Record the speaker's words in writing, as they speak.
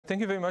thank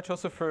you very much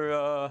also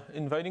for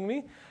inviting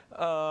me.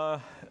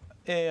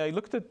 I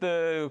looked at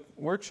the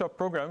workshop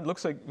program. It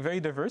looks like very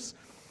diverse.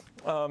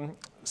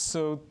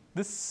 So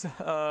this,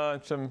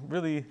 which I'm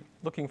really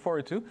looking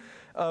forward to.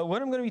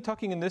 What I'm going to be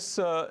talking in this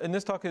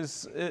talk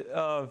is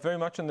very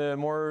much on the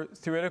more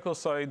theoretical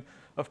side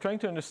of trying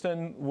to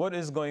understand what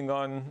is going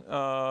on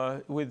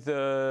with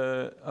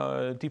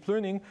deep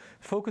learning,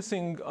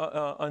 focusing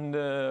on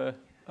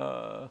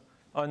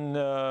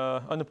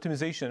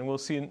optimization. We'll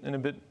see in a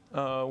bit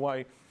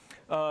why.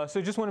 So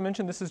I just want to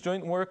mention this is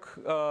joint work.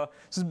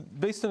 This is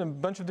based on a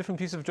bunch of different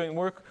pieces of joint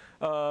work.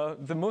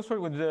 The most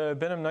part with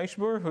Behnam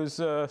Neishbour, who's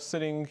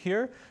sitting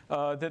here,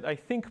 that I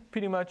think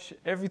pretty much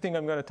everything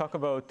I'm going to talk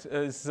about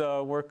is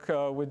work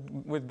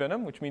with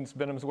Behnam, which means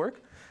Behnam's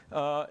work.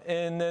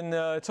 And then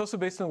it's also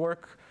based on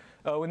work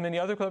with many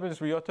other collaborators,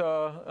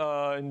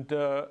 Ryota and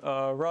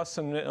Russ,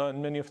 and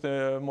many of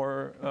the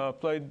more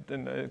applied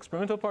and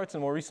experimental parts,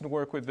 and more recent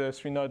work with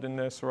Srinath and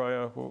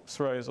Soraya.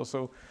 Soraya is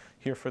also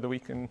here for the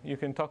week, and you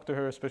can talk to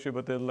her, especially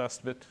about the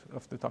last bit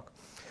of the talk.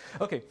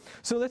 Okay,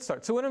 so let's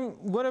start. So what I'm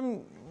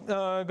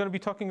going to be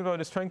talking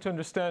about is trying to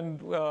understand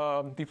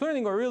deep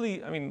learning, or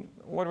really, I mean,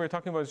 what we're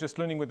talking about is just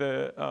learning with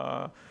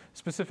a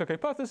specific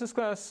hypothesis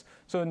class.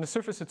 So on the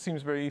surface, it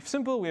seems very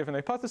simple. We have an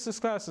hypothesis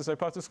class. This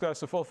hypothesis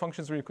class of all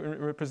functions we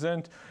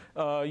represent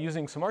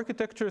using some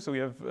architecture. So we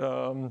have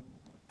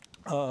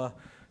a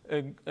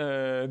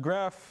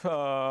graph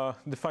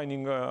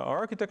defining our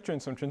architecture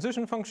and some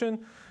transition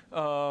function.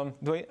 I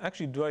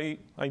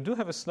do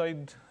have a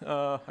slide.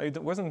 I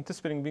wasn't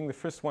anticipating being the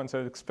first one, so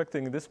I was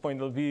expecting at this point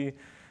it'll be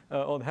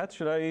old hat.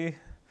 Should I?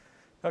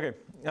 Okay.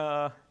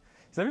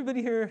 Is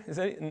everybody here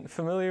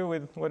familiar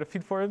with what a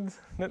feed-forward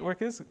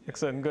network is?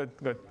 Excellent. Good.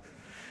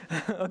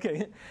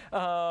 Okay,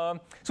 so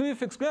we have a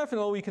fixed graph, and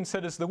all we can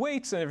set is the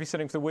weights, and every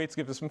setting of the weights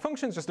gives us some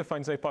functions, just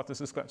defines the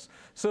hypothesis class.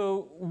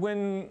 So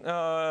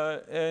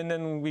and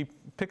then we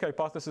pick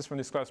hypothesis from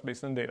this class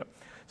based on data.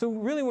 So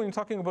really, when you're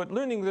talking about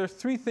learning, there are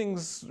three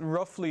things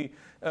roughly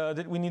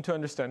that we need to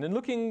understand. And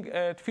looking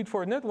at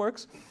feed-forward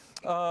networks,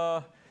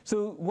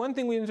 so one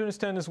thing we need to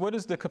understand is what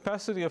is the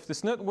capacity of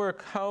this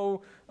network,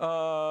 how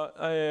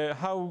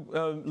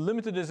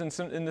limited it is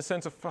in the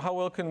sense of how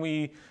well can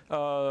we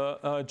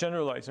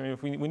generalize. I mean,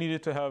 if we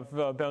needed to have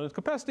bounded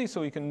capacity,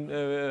 so we can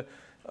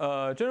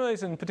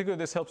generalize. In particular,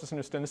 this helps us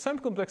understand the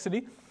sample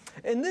complexity.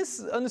 And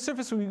this, on the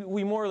surface,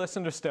 we more or less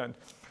understand.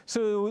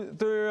 So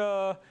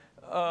there.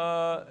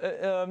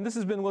 This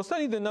has been well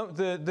studied.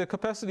 The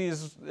capacity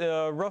is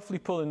roughly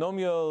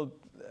polynomial.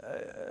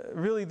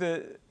 Really,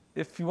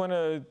 if you want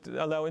to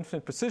allow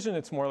infinite precision,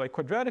 it's more like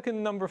quadratic in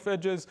the number of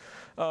edges,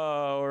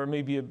 or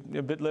maybe a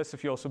bit less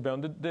if you also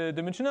bound the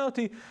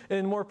dimensionality.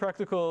 In more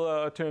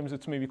practical terms,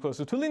 it's maybe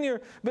closer to linear.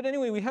 But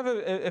anyway, we have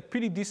a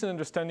pretty decent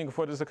understanding of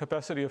what is the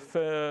capacity of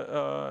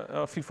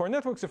feed-forward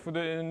networks. If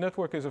the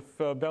network is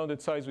of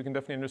bounded size, we can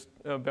definitely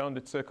bound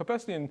its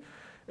capacity and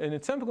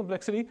its sample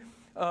complexity.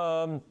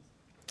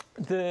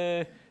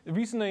 The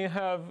reason I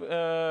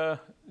have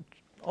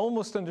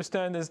almost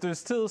understand is there's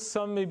still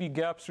some maybe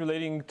gaps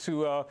relating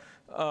to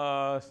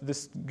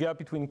this gap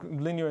between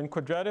linear and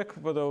quadratic,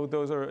 although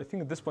those are, I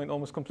think at this point,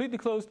 almost completely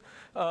closed.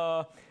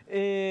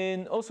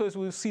 And also, as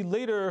we'll see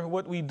later,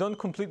 what we don't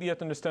completely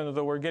yet understand,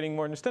 although we're getting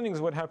more understanding,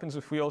 is what happens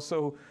if we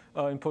also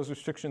impose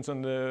restrictions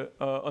on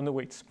the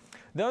weights.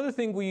 The other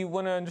thing we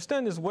want to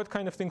understand is what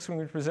kind of things can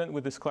we represent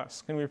with this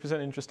class. Can we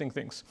represent interesting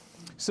things?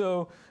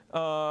 So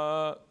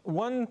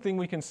one thing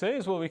we can say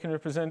is, well, we can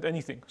represent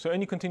anything. So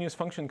any continuous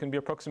function can be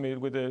approximated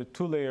with a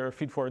two-layer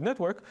feed-forward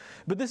network.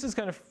 But this is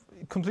kind of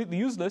completely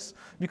useless,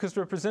 because to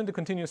represent a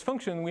continuous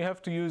function, we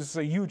have to use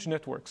a huge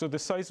network. So the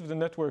size of the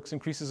networks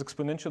increases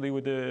exponentially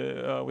with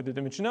the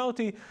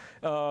dimensionality.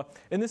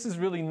 And this is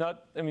really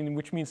not, I mean,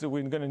 which means that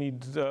we're going to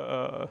need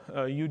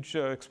a huge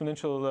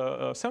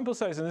exponential sample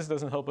size, and this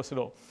doesn't help us at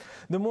all.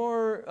 The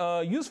more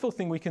useful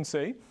thing we can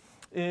say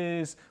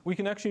is we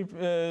can actually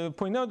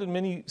point out that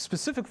many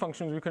specific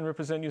functions we can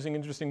represent using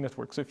interesting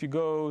networks. So if you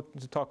go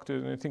to talk to,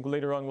 and I think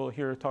later on we'll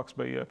hear talks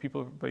by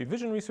people, by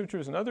vision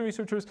researchers and other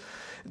researchers,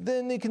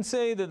 then they can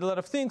say that a lot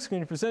of things can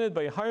be represented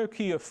by a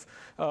hierarchy of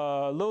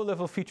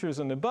low-level features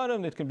on the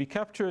bottom that can be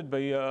captured by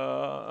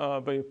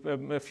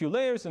a few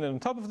layers, and then on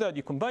top of that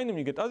you combine them,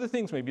 you get other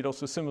things. Maybe it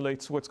also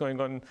simulates what's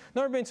going on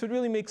in our brain. So it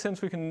really makes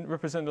sense we can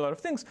represent a lot of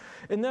things,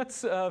 and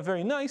that's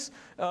very nice.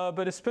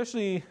 But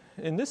especially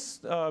in this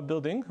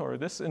building, or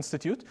this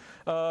institute,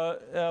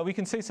 we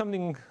can say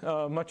something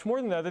much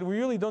more than that, that we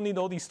really don't need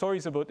all these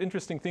stories about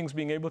interesting things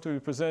being able to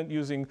represent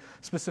using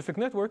specific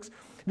networks,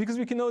 because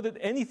we can know that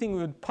anything we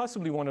would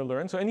possibly want to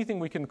learn, so anything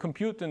we can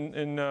compute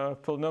in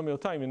polynomial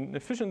time and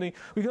efficiently,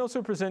 we can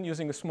also present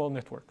using a small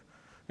network.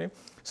 Okay?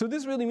 So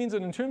this really means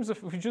that in terms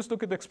of, if you just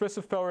look at the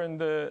expressive power and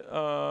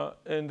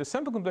the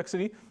sample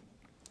complexity,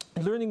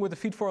 learning with a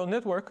feed-forward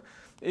network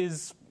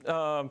is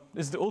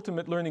the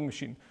ultimate learning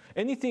machine.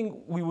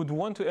 Anything we would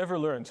want to ever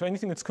learn, so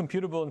anything that's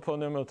computable in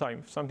polynomial time.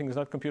 If something is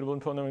not computable in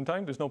polynomial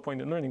time, there's no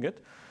point in learning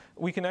it.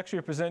 we can actually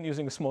represent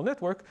using a small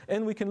network,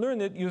 and we can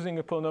learn it using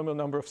a polynomial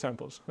number of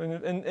samples.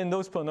 And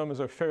those polynomials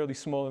are fairly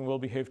small and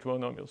well-behaved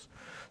polynomials.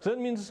 So that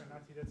means...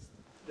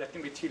 That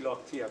can be T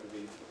log T, I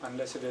believe,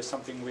 unless there's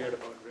something weird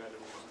about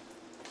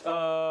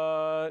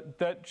relative.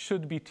 That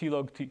should be T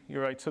log T.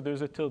 You're right. So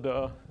there's a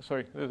tilde.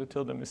 Sorry, there's a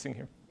tilde missing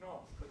here.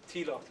 No, but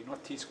T log T,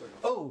 not T squared.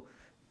 Oh,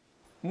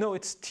 no,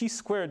 it's T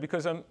squared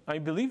because I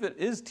believe it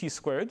is T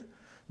squared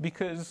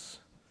because...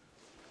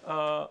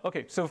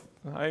 OK, so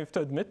I have to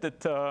admit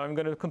that I'm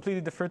going to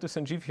completely defer to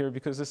Sanjeev here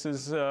because this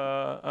is...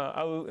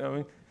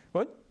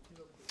 what?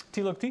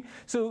 T log T.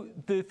 So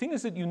the thing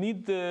is that you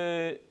need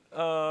the...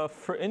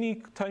 for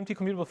any time t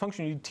commutable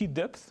function, you need t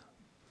depth,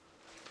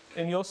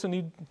 and you also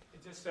need...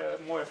 It's just a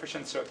more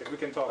efficient circuit. We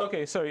can talk.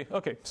 OK, sorry.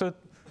 OK, so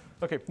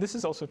OK, this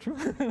is also true.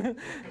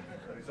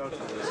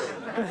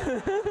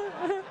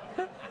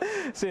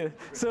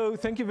 So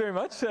thank you very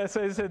much. So as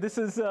I said, this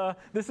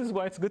is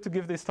why it's good to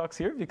give these talks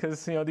here,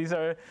 because these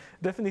are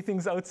definitely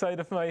things outside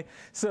of my...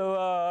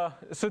 So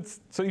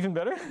even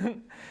better.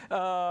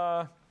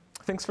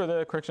 Thanks for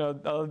the correction.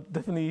 I'll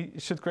definitely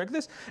should correct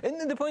this.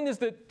 And the point is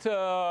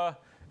that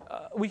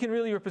we can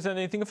really represent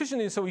anything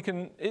efficiently. So we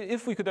can,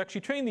 if we could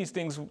actually train these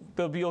things,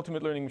 they'll be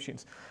ultimate learning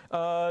machines.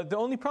 The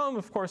only problem,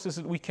 of course, is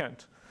that we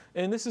can't.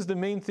 And this is the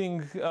main thing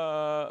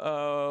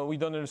we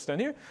don't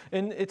understand here.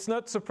 And it's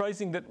not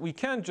surprising that we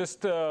can't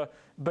just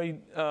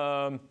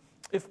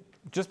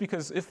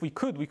because if we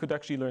could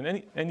actually learn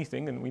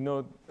anything, and we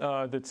know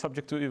that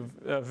subject to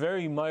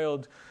very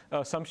mild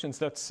assumptions,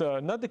 that's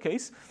not the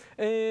case.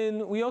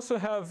 And we also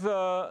have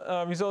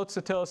results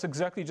that tell us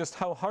exactly just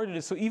how hard it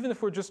is. So even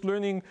if we're just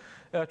learning,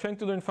 trying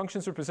to learn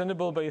functions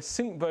representable by a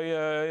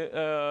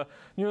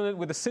neural net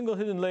with a single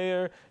hidden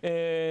layer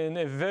and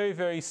a very,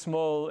 very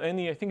small,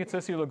 I think it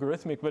says here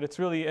logarithmic, but it's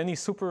really any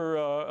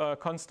super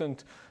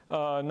constant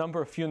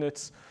number of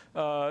units,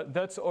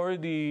 that's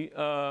already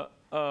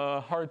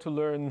hard to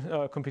learn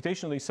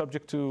computationally,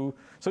 subject to...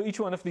 So each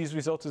one of these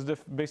results is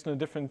based on a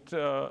different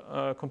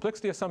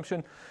complexity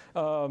assumption.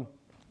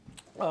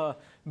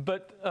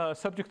 But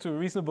subject to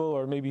reasonable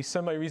or maybe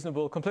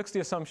semi-reasonable complexity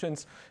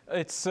assumptions,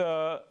 it's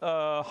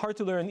hard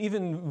to learn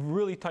even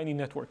really tiny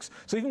networks.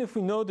 So even if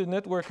we know the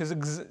network is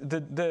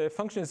the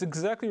function is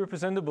exactly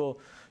representable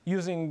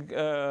using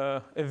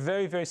a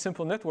very, very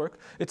simple network,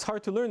 it's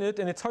hard to learn it,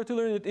 and it's hard to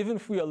learn it even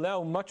if we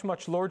allow much,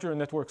 much larger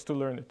networks to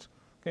learn it.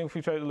 Okay, if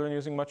we try to learn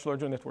using much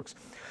larger networks.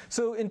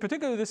 So in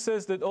particular, this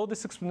says that all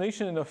this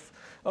explanation of,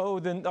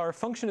 then our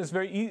function is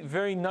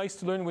very nice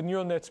to learn with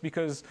neural nets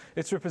because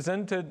it's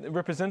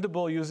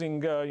representable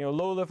using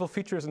low-level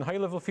features and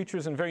high-level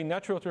features and very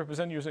natural to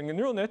represent using a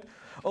neural net.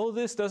 All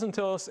this doesn't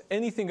tell us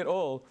anything at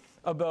all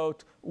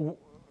about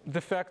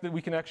the fact that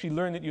we can actually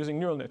learn it using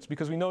neural nets,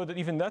 because we know that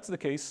even that's the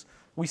case,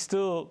 we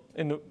still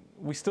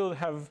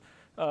have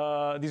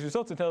these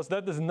results that tell us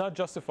that does not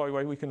justify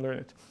why we can learn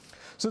it.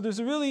 So there's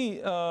a really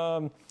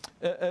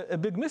a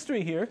big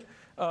mystery here,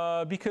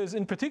 because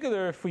in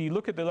particular, if we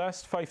look at the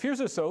last 5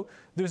 years or so,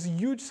 there's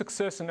huge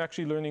success in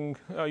actually learning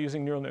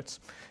using neural nets.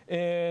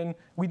 And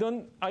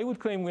I would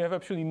claim we have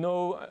absolutely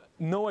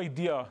no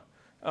idea,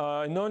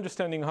 no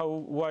understanding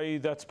why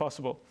that's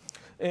possible.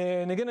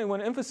 And again, I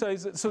want to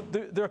emphasize that, so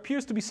there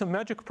appears to be some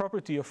magic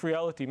property of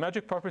reality,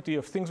 magic property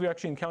of things we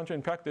actually encounter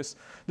in practice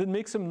that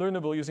makes them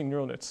learnable using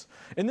neural nets.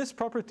 And this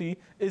property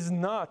is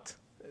not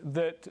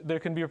that there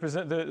can be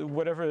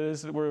whatever it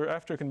is that we're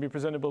after can be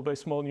presentable by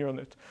small neural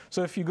net.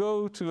 So if you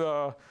go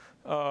to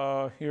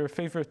your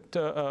favorite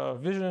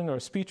vision or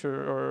speech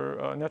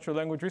or natural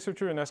language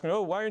researcher and ask them,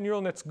 why are neural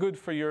nets good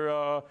for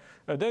your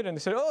data? And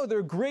they say,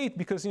 they're great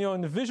because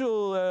in the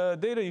visual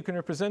data you can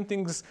represent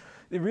things,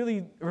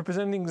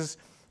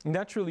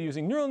 naturally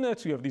using neural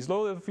nets. You have these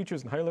low-level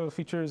features and high-level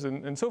features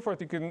and so forth.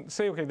 You can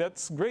say, OK,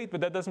 that's great,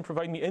 but that doesn't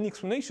provide me any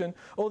explanation.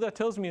 All that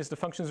tells me is the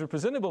function is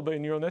representable by a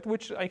neural net,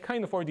 which I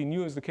kind of already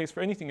knew is the case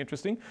for anything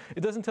interesting. It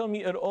doesn't tell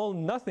me at all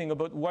nothing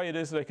about why it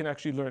is that I can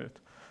actually learn it.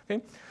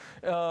 Okay?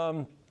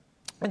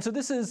 And so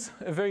this is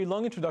a very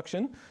long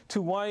introduction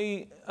to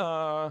why,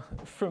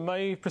 from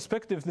my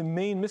perspective, the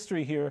main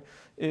mystery here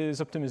is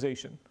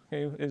optimization.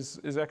 Okay?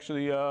 Is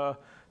actually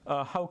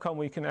how come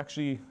we can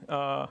actually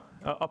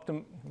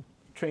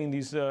train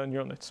these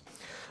neural nets.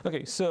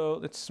 Okay, so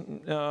let's,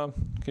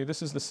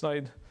 this is the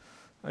slide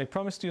I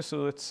promised you, so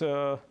let's,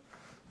 let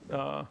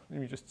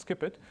me just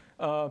skip it.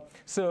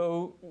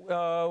 So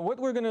what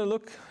we're going to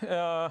look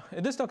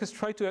at this talk is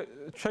try to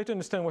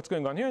understand what's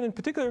going on here. And in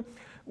particular,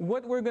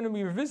 what we're going to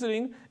be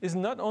revisiting is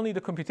not only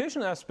the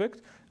computation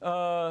aspect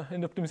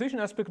and the optimization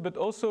aspect, but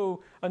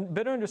also a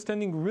better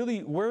understanding really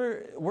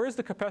where is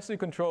the capacity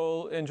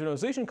control and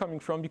generalization coming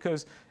from,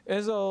 because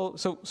so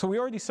we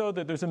already saw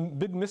that there's a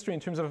big mystery in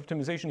terms of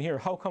optimization here.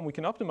 How come we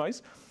can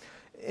optimize?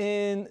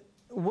 And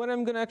what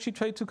I'm going to actually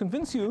try to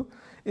convince you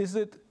is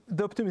that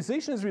the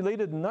optimization is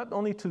related not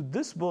only to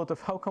this bullet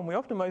of how come we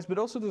optimize, but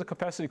also to the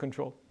capacity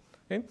control.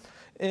 Okay?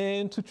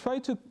 And to try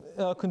to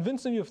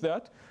convince you of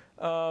that,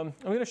 I'm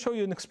going to show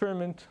you an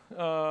experiment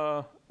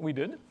we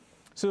did.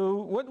 So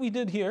what we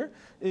did here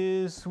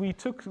is we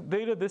took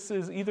data. This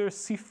is either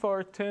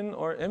CFAR10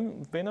 or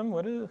Benham.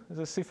 What is it? Is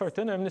this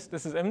CFAR10 or MNIST?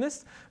 This is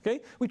MNIST.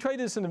 Okay. We tried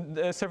this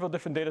in several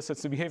different data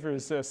sets. The behavior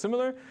is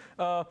similar,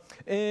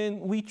 and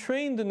we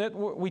trained the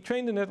network. We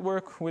trained the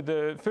network with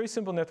a very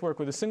simple network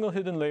with a single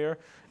hidden layer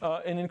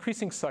and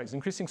increasing size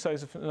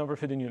of the number of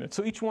hidden units.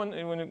 So each one,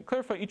 and when I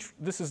clarify,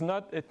 this is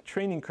not a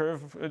training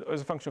curve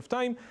as a function of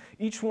time.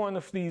 Each one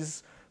of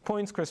these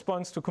points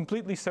corresponds to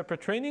completely separate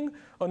training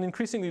on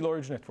increasingly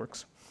large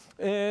networks.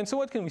 And so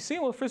what can we see?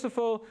 Well, first of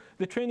all,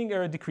 the training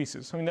error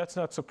decreases. I mean, that's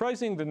not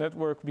surprising. The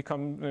network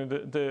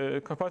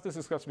the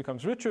hypothesis class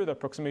becomes richer. The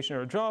approximation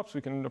error drops.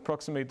 We can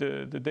approximate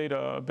the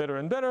data better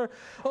and better.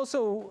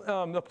 Also,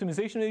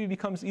 optimization maybe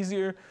becomes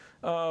easier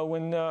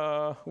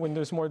when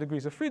there's more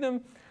degrees of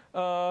freedom.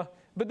 But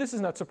this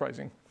is not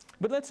surprising.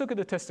 But let's look at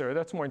the test error.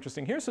 That's more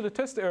interesting here. So the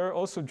test error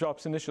also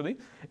drops initially.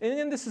 And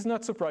again, this is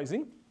not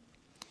surprising,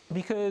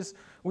 because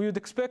we would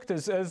expect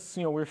as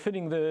you know, we're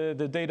fitting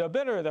the data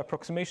better, the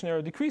approximation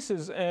error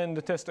decreases, and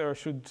the test error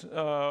should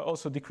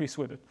also decrease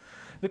with it.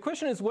 The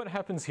question is, what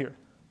happens here?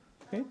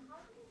 Okay?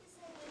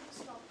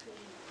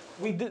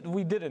 We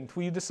didn't.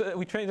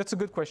 We trained. That's a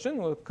good question.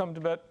 We'll come to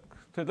that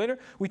later.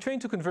 We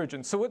trained to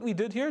convergence. So what we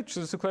did here,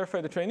 just to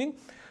clarify the training,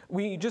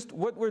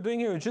 what we're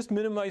doing here is just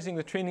minimizing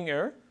the training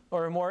error,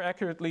 or more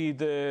accurately,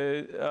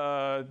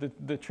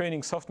 the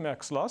training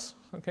softmax loss.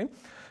 Okay.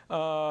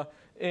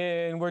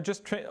 And we're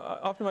just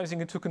optimizing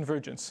it to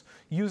convergence.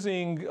 We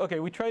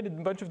tried it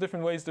a bunch of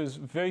different ways. There's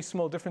very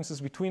small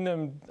differences between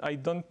them. I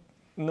don't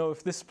know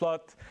if this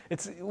plot,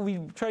 we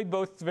tried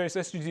both various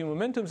SGD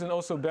momentums and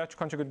also batch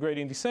conjugate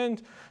gradient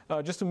descent,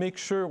 just to make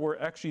sure we're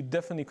actually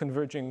definitely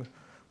converging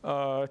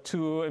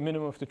to a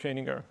minimum of the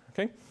training error.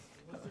 Okay?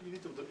 What's the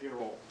unit of the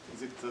error?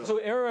 Is it, So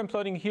error I'm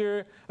plotting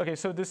here. Okay,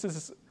 so this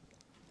is,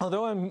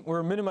 although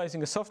we're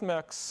minimizing a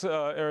softmax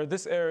error,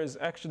 this error is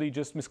actually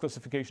just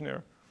misclassification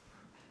error.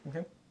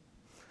 Okay,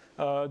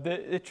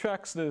 it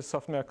tracks the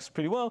softmax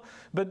pretty well,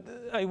 but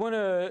I want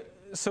to.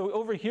 So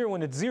over here,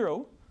 when it's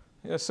 0,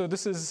 so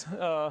this is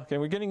okay.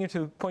 We're getting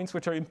into points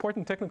which are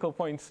important technical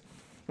points.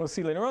 We'll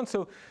see later on.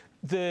 So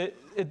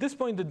at this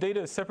point, the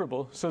data is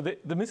separable. So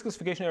the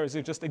misclassification errors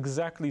are just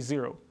exactly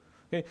 0.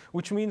 Okay,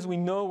 which means we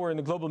know we're in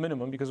the global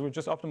minimum because we're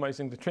just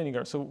optimizing the training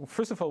error. So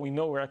first of all, we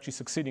know we're actually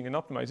succeeding in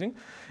optimizing.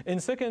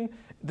 And second,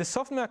 the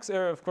softmax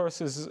error, of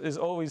course, is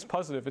always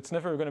positive. It's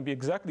never going to be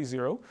exactly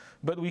 0,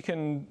 but we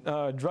can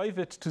drive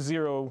it to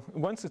 0.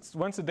 Once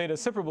the data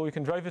is separable, we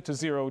can drive it to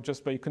 0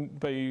 just by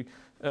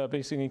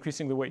basically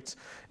increasing the weights.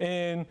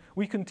 And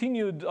we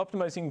continued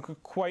optimizing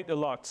quite a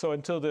lot. So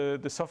until the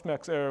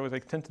softmax error was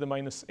like 10 to the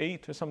minus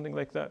 8 or something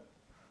like that.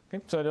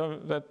 Okay, so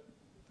that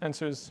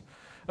answers.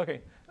 Okay.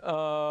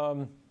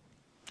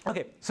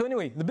 Okay, so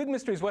anyway, the big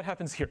mystery is what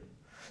happens here.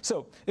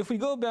 So if we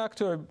go back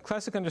to our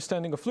classic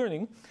understanding of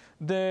learning,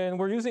 then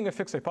we're using a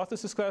fixed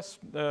hypothesis class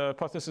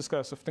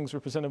of things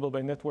representable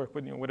by network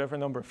with whatever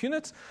number of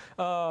units.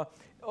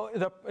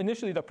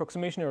 Initially, the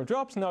approximation error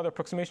drops. Now the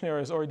approximation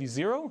error is already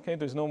 0. Okay,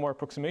 there's no more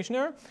approximation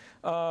error.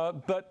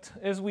 But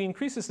as we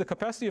increase this, the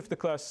capacity of the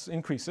class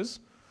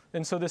increases.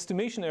 And so the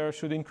estimation error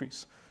should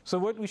increase. So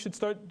what we should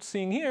start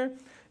seeing here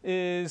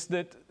is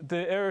that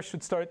the error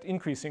should start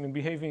increasing and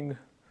behaving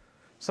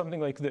something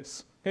like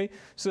this. Okay?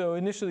 So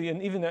initially,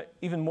 and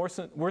even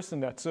worse than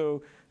that.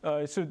 So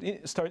it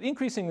should start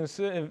increasing, and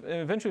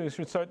eventually it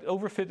should start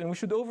overfit, and we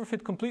should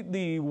overfit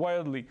completely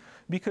wildly,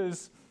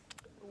 because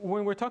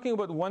when we're talking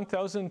about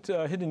 1,000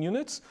 hidden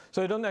units,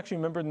 so I don't actually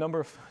remember the number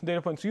of data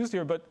points used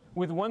here, but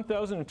with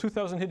 1,000 or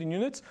 2,000 hidden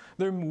units,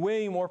 there are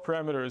way more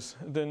parameters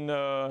than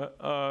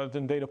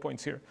data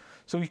points here.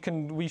 So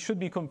we should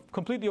be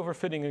completely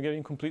overfitting and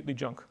getting completely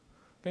junk.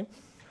 Okay?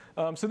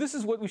 So this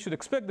is what we should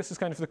expect. This is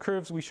kind of the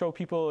curves we show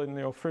people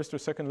in first or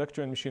second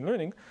lecture in machine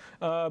learning.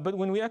 But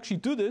when we actually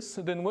do this,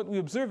 then what we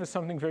observe is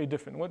something very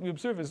different. What we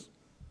observe is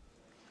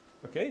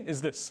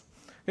this.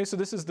 Okay, so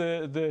this is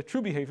the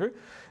true behavior.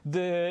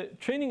 The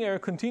training error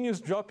continues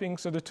dropping.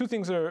 So the two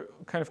things are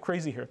kind of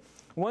crazy here.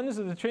 One is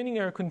that the training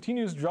error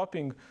continues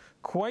dropping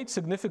quite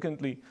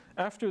significantly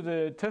after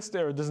the test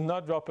error does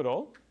not drop at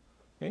all.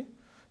 Okay?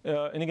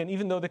 And again,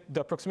 even though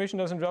the approximation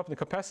doesn't drop, the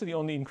capacity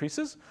only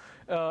increases.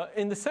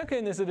 And the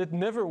second is that it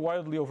never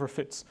wildly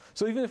overfits.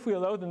 So even if we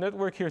allow the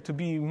network here to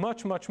be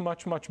much, much,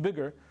 much, much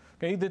bigger,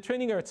 okay, the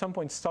training error at some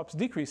point stops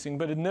decreasing,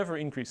 but it never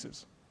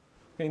increases.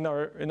 In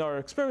our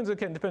experiments, it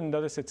can depend on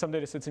data sets. Some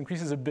data sets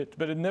increases a bit,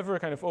 but it never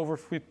kind of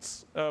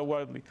overfits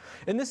wildly.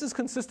 And this is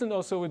consistent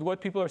also with what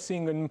people are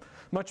seeing in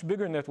much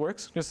bigger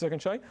networks. Just a second,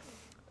 Shai.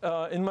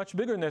 In much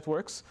bigger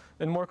networks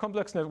and more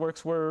complex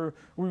networks, where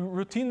we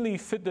routinely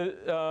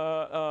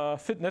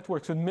fit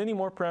networks with many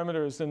more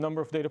parameters than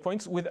number of data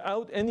points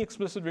without any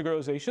explicit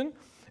regularization,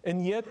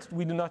 and yet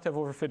we do not have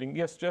overfitting.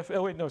 Yes, Jeff?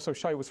 Oh, wait, no, sorry,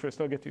 Shai was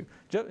first. I'll get to you.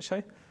 Jeff,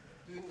 Shai?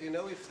 Do you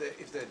know if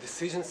the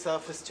decision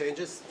surface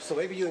changes? So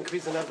maybe you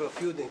increase the number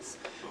of units,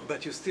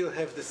 but you still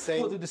have the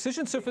same. Well, the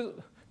decision surface.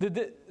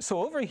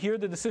 So over here,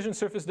 the decision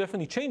surface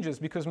definitely changes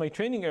because my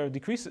training error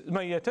decreases.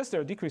 My test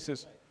error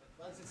decreases.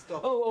 Once it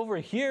stops. Oh, over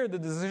here, the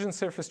decision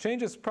surface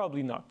changes?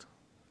 Probably not.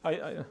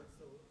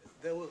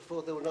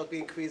 Therefore, there will not be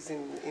increase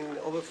in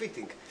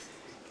overfitting.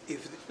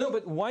 No,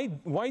 but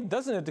why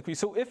doesn't it decrease?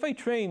 So if I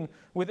train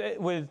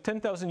with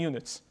 10,000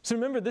 units, so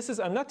remember,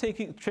 I'm not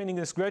training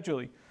this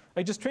gradually.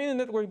 I just train a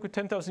network with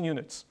 10,000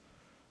 units.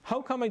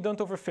 How come I don't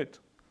overfit?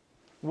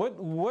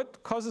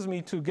 What causes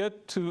me to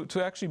get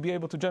to actually be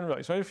able to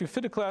generalize, right? If you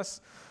fit a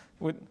class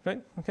with,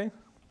 right? Okay.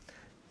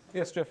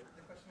 Yes, Jeff.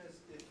 The question is,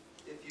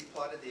 if you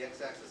plotted the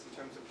x-axis in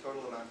terms of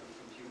total amount of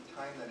compute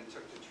time that it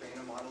took to train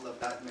a model of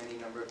that many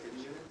number of hidden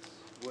units,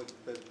 would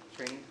the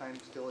training time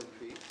still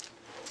increase?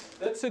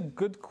 That's a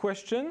good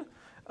question.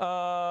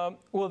 Well,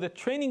 the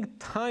training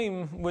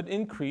time would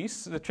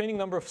increase. The training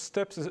number of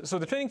steps so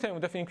the training time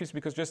would definitely increase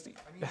because just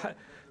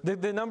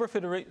the number of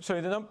iterations.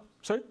 Sorry, the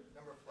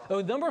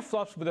number of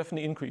flops would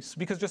definitely increase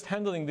because just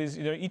handling these,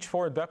 each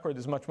forward backward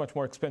is much much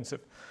more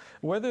expensive.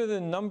 Whether the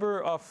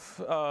number of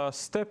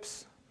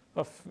steps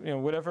of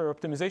whatever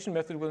optimization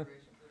method will.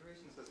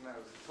 Iterations doesn't matter.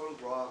 Total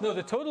raw. No,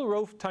 the total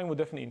row time would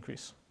definitely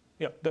increase.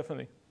 Yeah,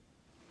 definitely.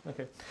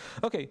 Okay.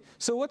 Okay.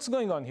 So what's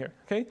going on here?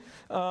 Okay.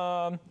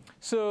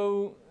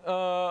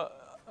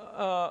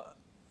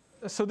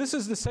 So this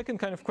is the second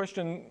kind of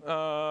question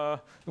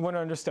we want to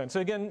understand. So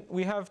again,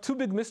 we have two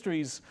big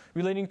mysteries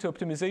relating to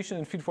optimization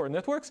and feed-forward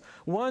networks.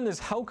 One is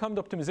how come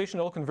the optimization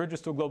all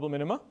converges to a global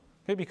minima?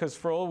 Okay, because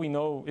for all we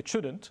know, it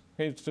shouldn't.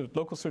 Okay, so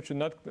local search should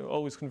not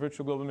always converge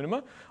to a global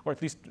minima, or at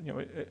least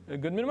a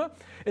good minima.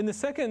 And the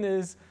second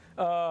is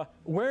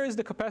where is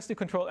the capacity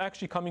control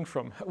actually coming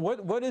from?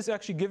 What is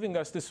actually giving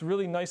us this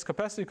really nice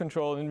capacity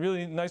control and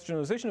really nice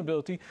generalization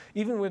ability,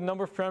 even when the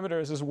number of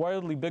parameters is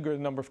wildly bigger than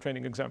the number of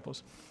training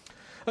examples?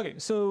 Okay,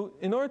 so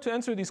in order to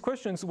answer these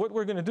questions, what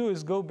we're going to do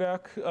is go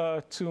back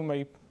to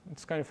my,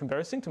 it's kind of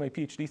embarrassing, to my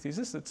PhD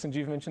thesis that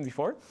Sanjeev mentioned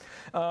before.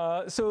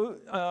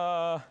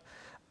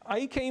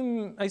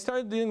 I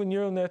started dealing with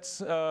neural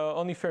nets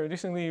only fairly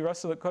recently.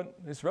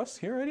 Is Russ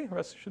here already?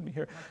 Russ should be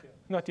here.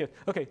 Not yet.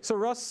 Okay, so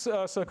Russ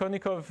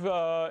Solokonnikov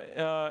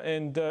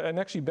and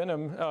actually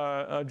Benham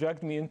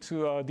dragged me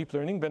into deep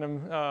learning.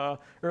 Benham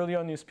early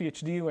on in his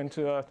PhD went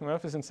to my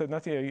office and said,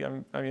 Nati,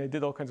 I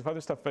did all kinds of other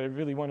stuff, but I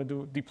really want to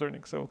do deep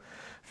learning. So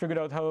I figured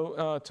out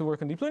how to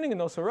work on deep learning,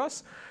 and also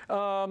Russ.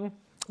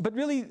 But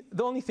really,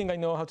 the only thing I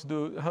know how to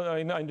do,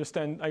 I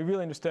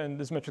really understand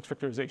is metrics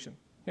factorization,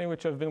 okay,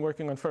 which I've been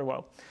working on for a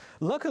while.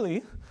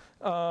 Luckily,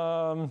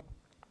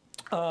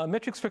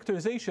 metrics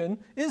factorization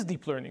is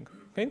deep learning.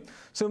 Okay,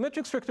 so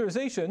metrics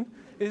factorization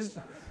is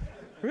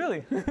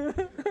really.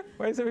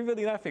 Why is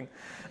everybody laughing?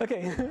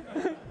 Okay.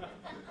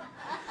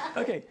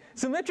 Okay,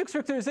 so metrics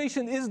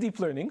factorization is deep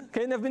learning,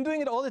 okay, and I've been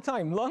doing it all the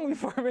time, long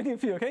before many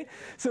of you, okay?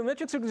 So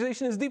metrics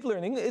factorization is deep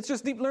learning. It's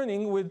just deep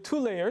learning with 2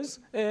 layers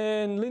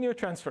and linear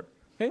transfer,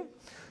 okay?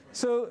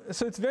 So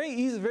it's very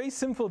easy, very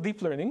simple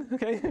deep learning,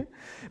 okay?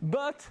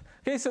 But,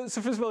 okay, so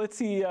first of all, let's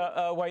see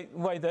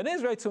why that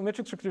is, right? So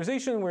metrics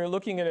factorization, we're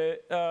looking at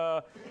it,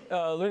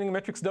 learning a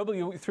matrix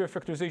W through a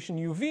factorization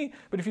UV.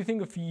 But if you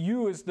think of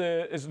U as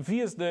V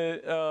as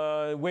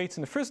the weights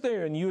in the first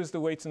layer and U as the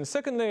weights in the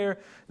second layer,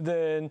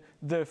 then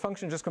the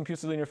function just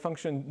computes the linear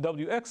function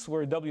WX,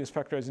 where W is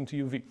factorized into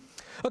UV.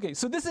 Okay,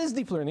 so this is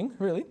deep learning,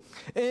 really.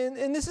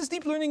 And this is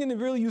deep learning in a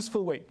really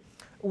useful way.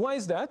 Why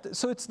is that?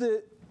 So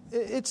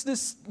it's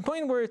this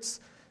point where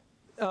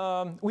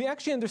we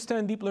actually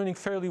understand deep learning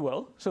fairly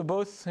well. So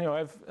both,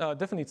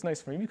 definitely it's nice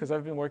for me because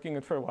I've been working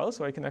it for a while,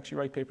 so I can actually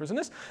write papers on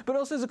this. But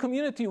also as a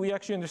community, we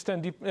actually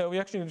understand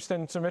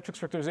metrics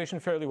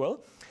factorization fairly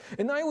well.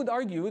 And I would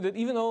argue that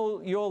even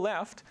though you all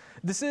laughed,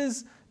 this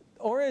is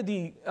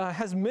already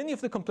has many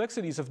of the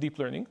complexities of deep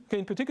learning. Okay,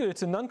 in particular,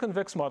 it's a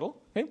non-convex model,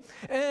 okay,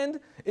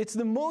 and it's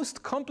the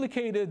most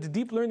complicated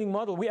deep learning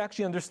model we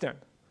actually understand.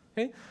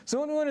 Okay, so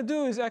what we want to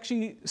do is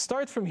actually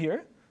start from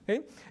here.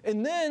 Okay?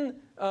 And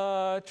then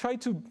try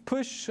to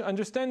push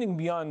understanding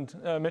beyond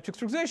metrics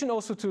factorization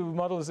also to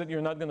models that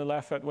you're not going to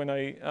laugh at when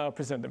I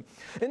present them.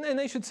 And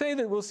I should say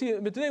that we'll see,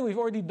 but today we've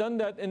already done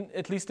that in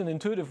at least in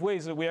intuitive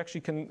ways that we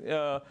actually can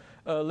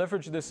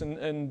leverage this.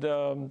 And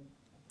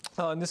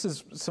this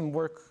is some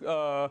work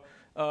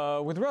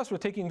with Russ. We're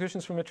taking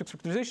intuitions from metrics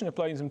factorization,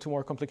 applying them to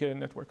more complicated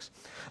networks.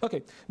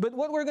 Okay, but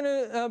what we're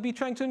going to be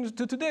trying to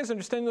do today is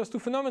understand those two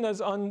phenomena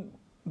on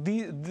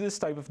this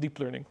type of deep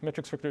learning,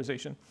 metrics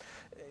factorization.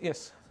 Yes?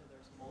 So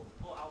there's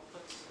multiple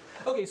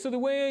outputs? Okay, so the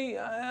way,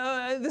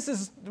 this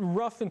is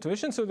rough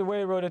intuition, so the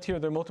way I wrote it here,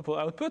 there are multiple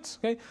outputs,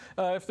 okay?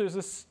 If there's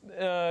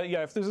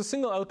a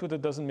single output,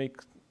 it doesn't make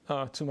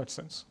too much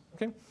sense,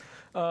 okay?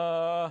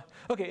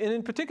 Okay, and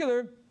in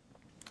particular,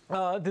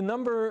 the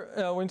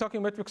number, when talking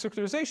about metrics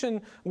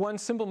factorization, one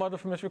simple model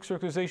for metrics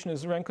factorization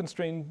is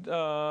rank-constrained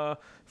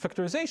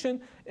factorization,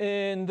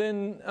 and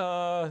then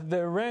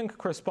the rank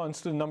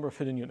corresponds to the number of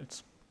hidden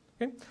units.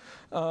 Okay.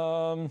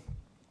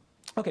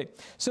 Okay.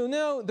 So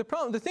now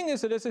the thing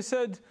is that, as I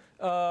said,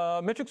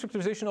 metrics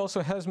factorization also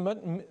has.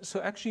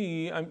 So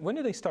actually, when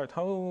did I start?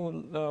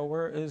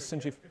 Where is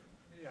Sanjeev?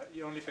 Yeah,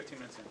 you're only 15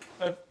 minutes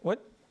in.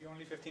 What? You're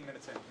only 15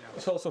 minutes in. Yeah.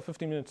 It's also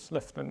 15 minutes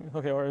left.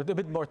 Okay, or a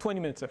bit more, 20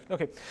 minutes left.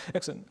 Okay,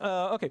 excellent.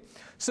 Okay,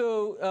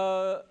 so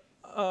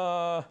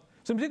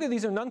So in particular,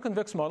 these are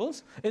non-convex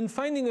models. And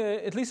finding,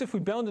 at least if we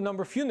bound a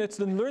number of units,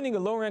 then learning a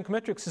low-rank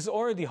matrix is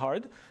already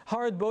hard.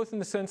 Hard both in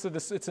the sense that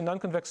it's a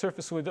non-convex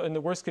surface with, in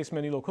the worst case,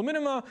 many local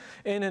minima,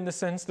 and in the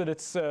sense that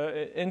it's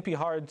NP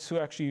hard to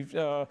actually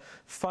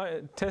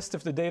test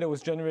if the data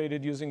was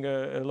generated using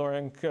a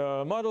low-rank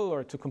model,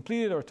 or to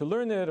complete it, or to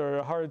learn it,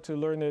 or hard to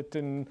learn it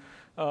in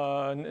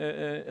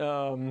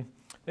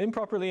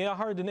improperly,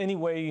 hard in any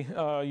way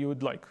you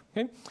would like.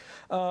 Okay,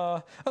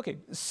 okay.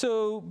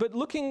 So, but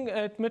looking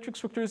at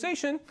matrix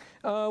factorization,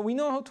 we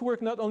know how to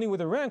work not only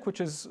with a rank, which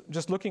is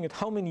just looking at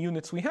how many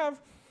units we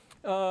have,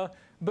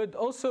 but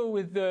also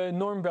with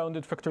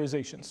norm-bounded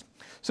factorizations.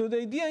 So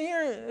the idea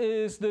here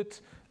is that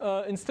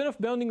instead of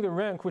bounding the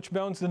rank, which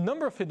bounds the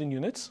number of hidden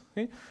units,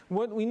 okay,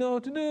 what we know how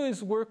to do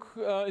is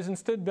is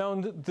instead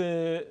bound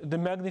the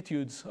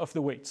magnitudes of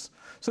the weights.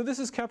 So this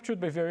is captured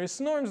by various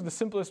norms. The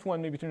simplest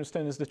one maybe to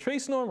understand is the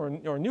trace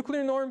norm or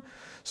nuclear norm.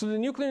 So the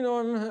nuclear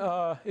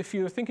norm, if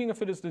you're thinking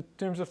of it as the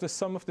terms of the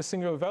sum of the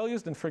singular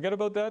values, then forget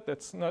about that.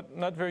 That's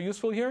not very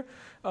useful here.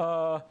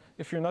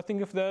 If you're not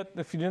thinking of that,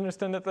 if you didn't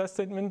understand that last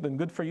statement, then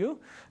good for you.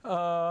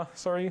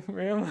 Sorry,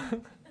 Miriam.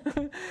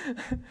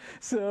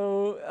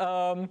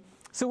 So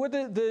what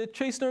the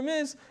trace norm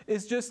is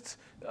just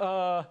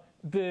the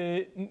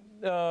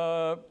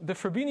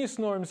Frobenius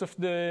norms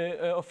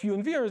of U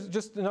and V are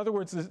just, in other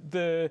words,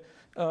 the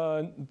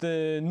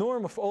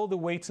norm of all the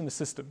weights in the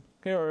system.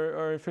 Okay,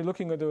 or if you're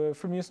looking at the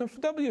Frobenius norm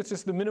for W, it's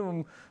just the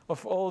minimum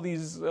of all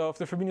these of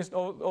the Frobenius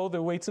all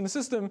the weights in the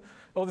system,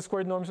 all the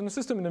squared norms in the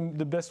system, and then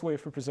the best way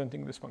of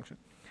representing this function.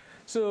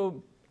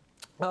 So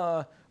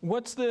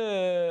what's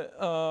the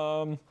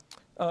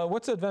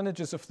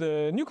advantages of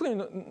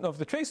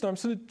the trace norm?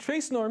 So the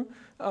trace norm,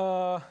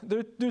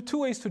 there are two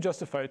ways to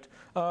justify it.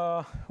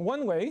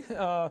 One way,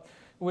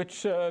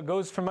 which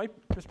goes from my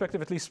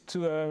perspective at least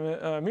to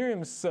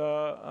Miriam's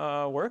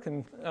work,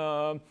 and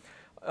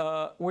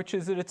which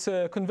is that it's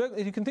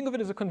you can think of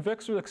it as a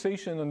convex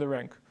relaxation on the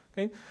rank.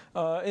 Okay,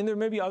 and there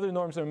may be other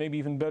norms that are maybe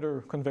even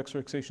better convex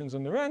relaxations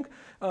on the rank.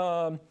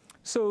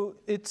 So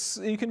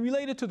you can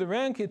relate it to the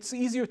rank. It's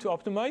easier to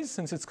optimize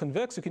since it's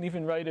convex. You can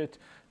even write it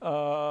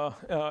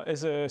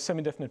as a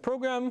semi-definite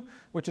program,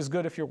 which is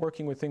good if you're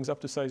working with things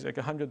up to size like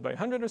 100 by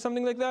 100 or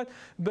something like that.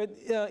 But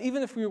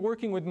even if we're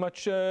working with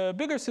much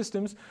bigger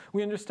systems,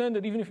 we understand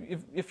that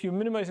even if you're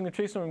minimizing the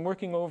trace norm and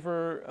working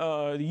over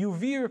the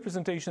UV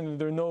representation,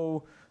 there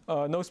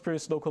are no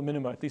spurious local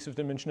minima, at least if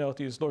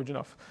dimensionality is large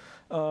enough.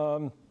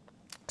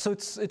 So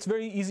it's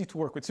very easy to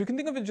work with. So you can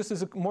think of it just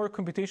as a more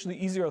computationally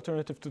easier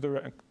alternative to the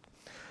rank.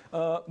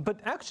 But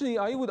actually,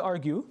 I would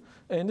argue,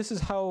 and this is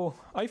how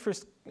I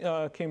first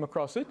came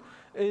across it,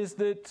 is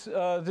that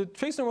the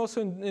trace norm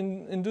also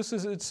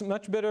induces it's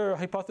much better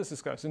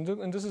hypothesis class,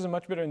 induces a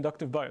much better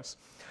inductive bias.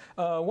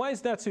 Why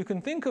is that? So you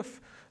can think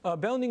of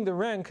bounding the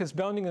rank as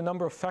bounding a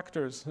number of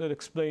factors that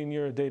explain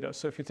your data.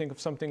 So if you think of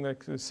something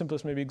like the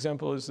simplest maybe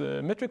example is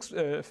metrics,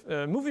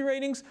 movie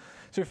ratings.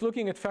 So if you're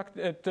looking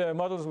at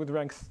models with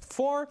rank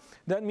 4,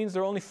 that means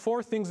there are only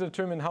 4 things that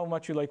determine how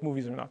much you like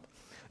movies or not.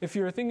 If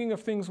you're thinking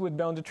of things with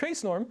bounded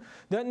trace norm,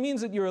 that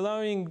means that you're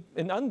allowing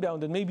an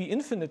unbounded, maybe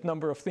infinite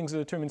number of things that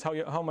determines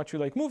how much you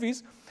like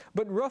movies.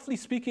 But roughly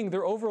speaking,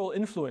 their overall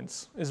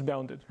influence is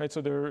bounded, right?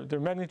 So their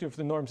magnitude of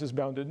the norms is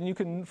bounded, and you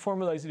can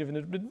formalize it even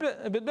a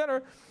bit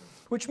better.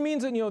 Which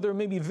means that there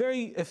may be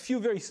a few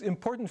very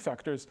important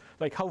factors,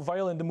 like how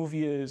violent the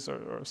movie is,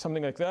 or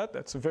something like that.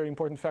 That's a very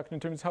important factor in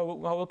terms of how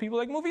well people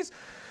like movies.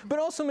 But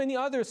also many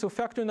others. So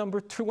factor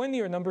number 20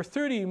 or number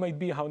 30 might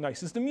be how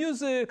nice is the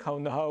music,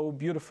 how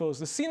beautiful is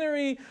the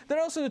scenery. That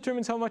also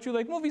determines how much you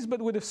like movies,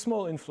 but with a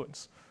small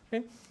influence.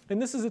 Okay?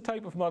 And this is the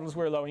type of models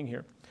we're allowing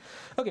here.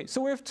 Okay,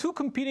 so we have 2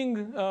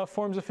 competing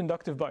forms of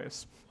inductive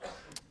bias.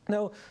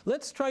 Now,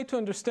 let's try to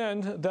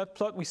understand that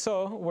plot we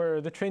saw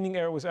where the training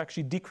error was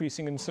actually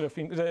decreasing instead of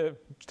the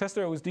test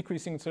error was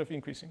decreasing instead of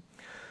increasing.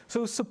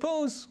 So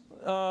suppose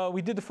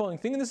we did the following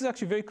thing, and this is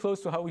actually very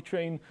close to how we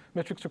train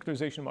matrix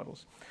factorization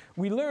models.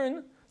 We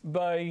learn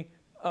by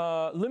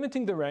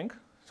limiting the rank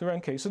to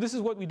rank k. So this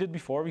is what we did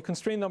before. We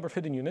constrain number of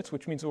hidden units,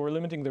 which means we're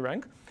limiting the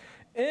rank.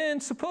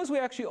 And suppose we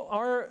actually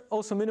are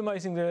also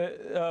minimizing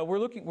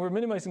we're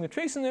minimizing the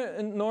trace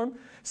norm,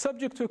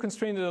 subject to a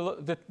constraint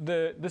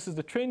that this is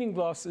the training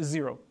loss is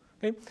 0.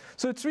 Okay?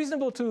 So it's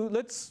reasonable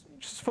let's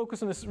just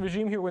focus on this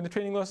regime here when the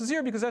training loss is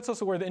 0, because that's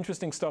also where the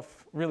interesting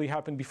stuff really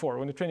happened before,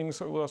 when the training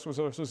loss was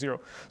also 0.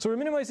 So we're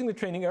minimizing the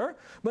training error,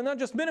 but not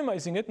just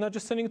minimizing it, not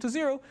just sending it to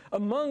 0.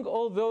 Among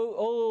all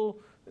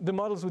the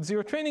models with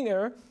 0 training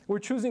error, we're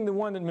choosing the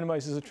one that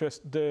minimizes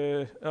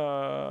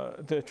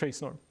the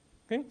trace norm.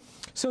 Okay?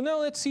 So now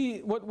let's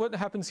see what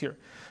happens here.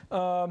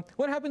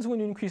 What happens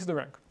when you increase the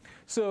rank?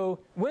 So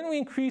when we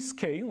increase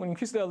k, when we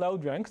increase the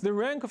allowed rank, the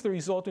rank of the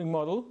resulting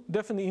model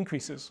definitely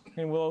increases,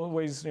 and we'll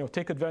always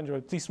take advantage of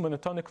it. At least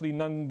monotonically,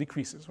 none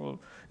decreases.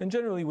 And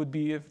generally would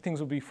be if things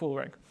would be full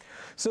rank.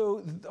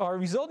 So our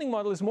resulting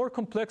model is more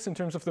complex in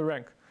terms of the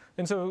rank.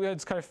 And so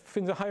it's kind of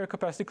in the higher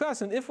capacity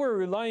class. And if we're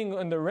relying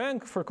on the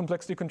rank for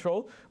complexity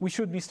control, we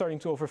should be starting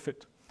to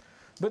overfit.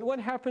 But what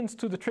happens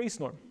to the trace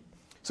norm?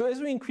 So as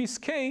we increase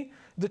k,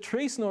 the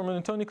trace norm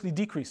monotonically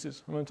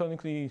decreases, is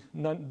monotonically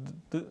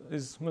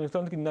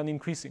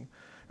non-increasing,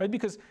 right?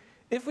 Because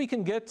if we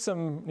can get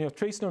some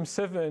trace norm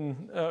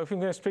 7, if we can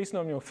get a trace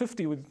norm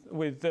 50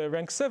 with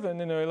rank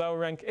 7 and I allow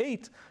rank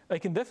 8, I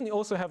can definitely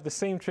also have the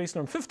same trace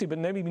norm 50, but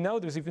maybe now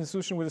there's even a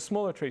solution with a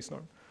smaller trace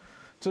norm.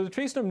 So the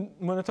trace norm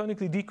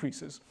monotonically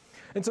decreases.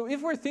 And so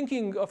if we're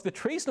thinking of the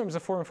trace norm as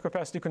a form of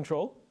capacity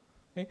control,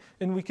 okay,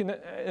 and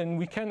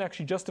we can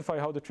actually justify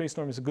how the trace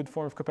norm is a good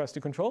form of capacity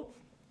control,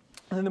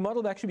 then the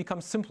model actually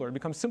becomes simpler. It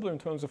becomes simpler in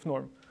terms of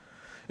norm.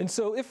 And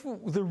so if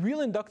the real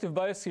inductive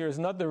bias here is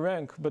not the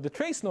rank, but the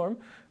trace norm,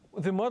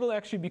 the model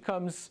actually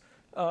becomes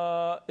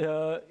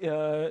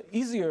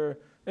easier,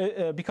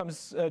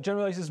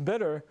 generalizes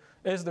better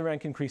as the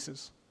rank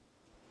increases.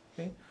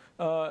 Okay?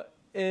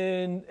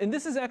 And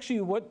this is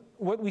actually what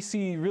we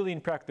see really in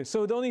practice.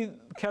 So the only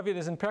caveat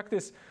is in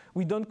practice,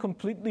 we don't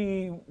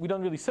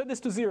really set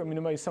this to 0,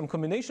 minimize some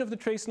combination of the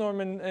trace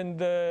norm and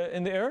the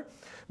error.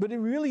 But we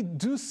really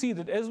do see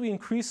that as we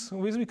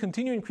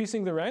continue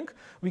increasing the rank,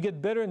 we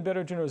get better and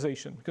better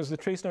generalization because the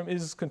trace norm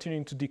is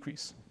continuing to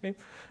decrease. Okay?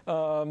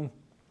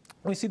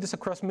 We see this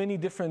across many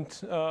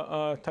different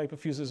type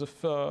of uses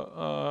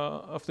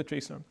of the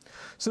trace norm.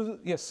 So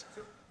yes?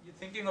 So you're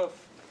thinking of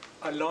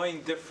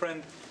allowing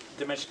different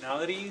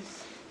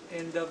dimensionalities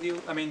in W?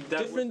 I mean,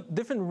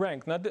 different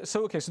rank.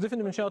 So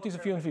different dimensionalities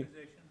of U and V.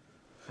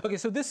 Okay,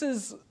 so this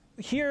is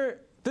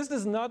here. This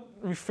does not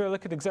refer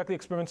like at exactly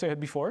experiments I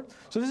had before.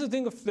 So this is a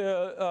thing of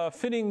the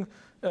fitting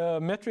a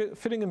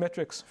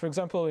metrics. For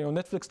example,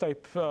 Netflix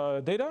type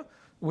data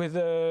with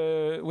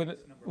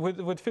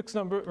fixed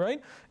number,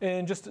 right?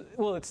 And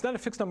it's not a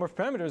fixed number of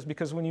parameters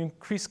because when you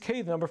increase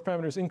k, the number of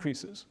parameters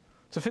increases.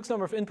 It's a fixed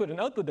number of input and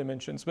output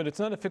dimensions, but it's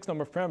not a fixed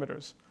number of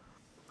parameters.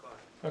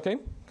 Okay?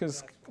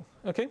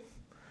 Okay?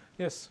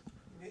 Yes?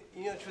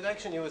 In your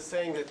introduction, you were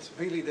saying that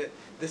really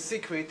the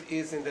secret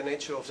is in the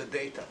nature of the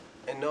data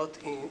and not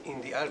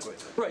in the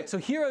algorithm. Right. So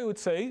here I would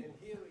say... And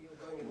here you're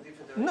going in a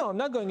different direction. No, I'm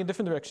not going in a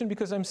different direction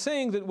because I'm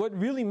saying that what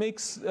really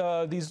makes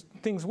these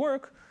things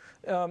work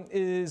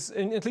is,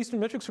 at least in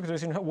metrics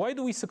factorization, why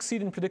do we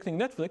succeed in predicting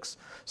Netflix?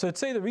 So I'd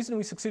say the reason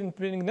we succeed in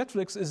predicting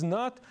Netflix is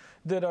not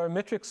that our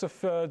metrics of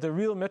the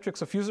real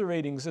metrics of user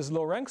ratings is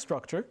low rank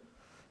structure,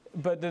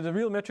 but the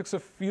real metrics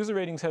of user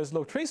ratings has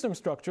low trace norm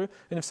structure,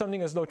 and if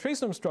something has low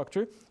trace norm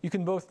structure, you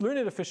can both learn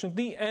it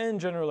efficiently and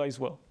generalize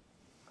well.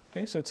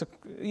 Okay, so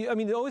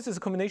it always is a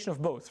combination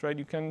of both, right?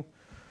 You can,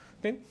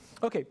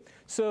 okay.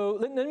 So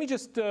let me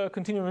just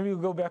continue. Maybe we'll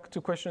go back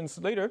to questions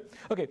later.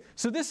 Okay,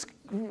 so this,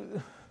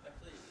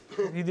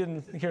 you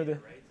didn't hear the.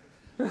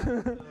 You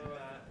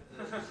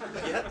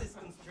have this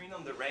constraint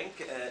on the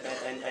rank,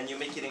 and you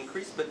make it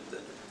increase, but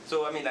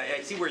so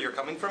I see where you're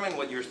coming from and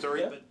what your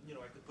story, but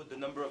I could put the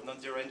number of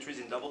non-zero entries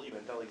in W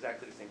and tell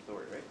exactly the same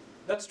story, right?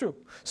 That's true.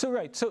 So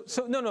right. So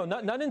no,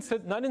 not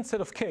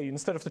instead of k,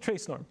 instead of the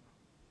trace norm.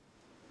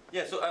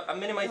 Yeah. So I'm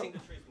minimizing the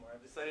trace norm.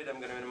 I've decided I'm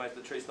going to minimize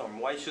the trace norm.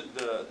 Why should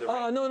the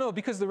rank? No,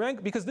 because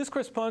this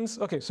corresponds.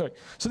 Okay, sorry.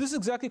 So this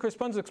exactly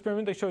corresponds to the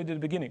experiment I showed you at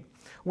the beginning,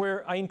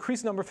 where I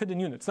increase number of hidden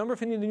units. Number of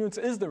hidden units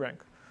is the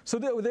rank. So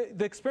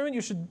the experiment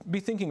you should be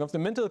thinking of, the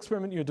mental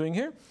experiment you're doing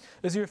here,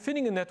 is you're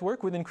fitting a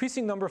network with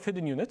increasing number of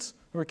hidden units,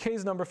 where k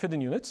is number of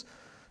hidden units,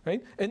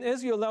 right? And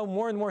as you allow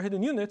more and more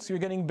hidden units, you're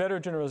getting better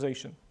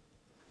generalization,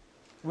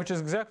 which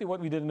is exactly what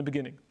we did in the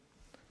beginning.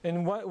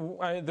 And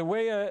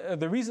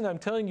the reason I'm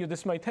telling you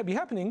this might be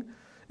happening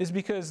is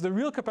because the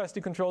real capacity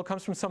control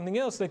comes from something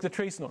else, like the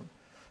trace norm.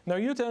 Now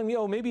you're telling me,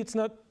 oh, maybe it's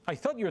not, I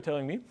thought you were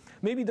telling me,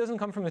 maybe it doesn't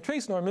come from the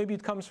trace norm, maybe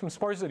it comes from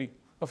sparsity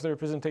of the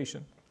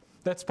representation.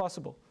 That's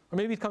possible. Or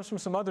maybe it comes from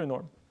some other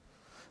norm.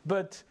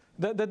 But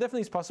that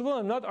definitely is possible.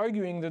 I'm not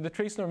arguing that the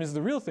trace norm is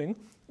the real thing.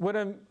 What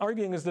I'm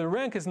arguing is the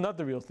rank is not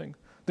the real thing.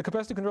 The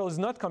capacity control is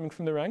not coming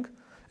from the rank.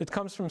 It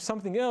comes from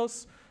something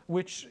else,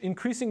 which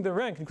increasing the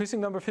rank,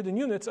 increasing number of hidden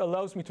units,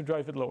 allows me to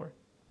drive it lower.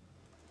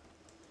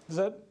 Is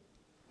that?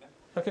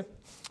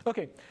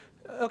 Okay.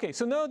 Okay,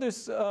 so now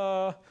there's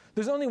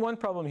only one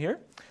problem here,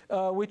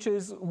 which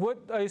is what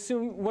I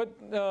assume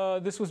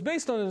this was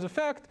based on is the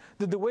fact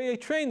that the way I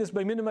train is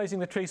by minimizing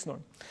the trace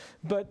norm.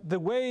 But the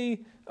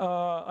way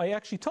I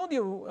actually told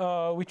you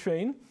we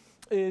train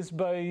is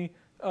by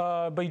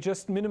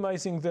just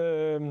minimizing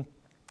the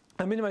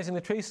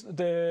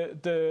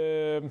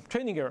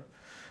training error.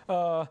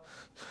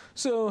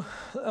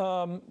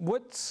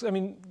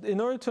 In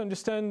order to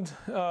understand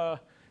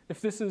if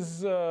this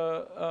is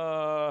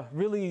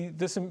really,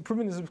 this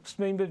improvement is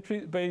explained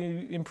by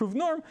improved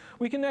norm,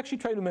 we can actually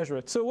try to measure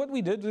it. So what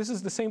we did, this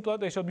is the same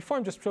plot I showed before.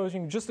 I'm just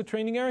showing just the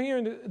training error here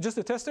and just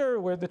the test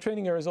error where the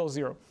training error is all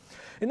 0.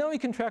 And now we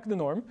can track the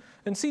norm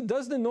and see,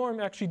 does the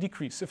norm actually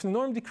decrease? If the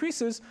norm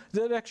decreases,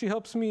 that actually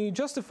helps me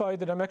justify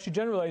that I'm actually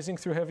generalizing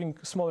through having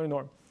a smaller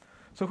norm.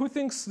 So who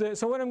thinks that,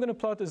 so what I'm going to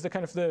plot is the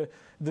kind of the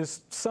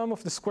sum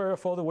of the square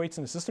of all the weights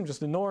in the system, just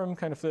the norm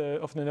kind of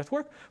of the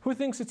network. Who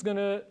thinks it's going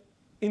to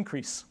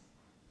increase?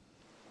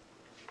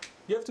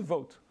 You have to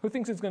vote. Who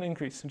thinks it's going to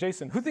increase?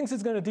 Jason. Who thinks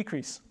it's going to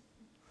decrease?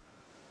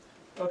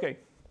 Okay.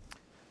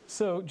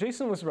 So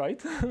Jason was right.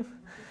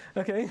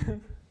 Okay.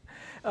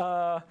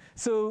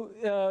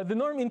 The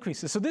norm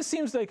increases. So this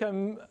seems like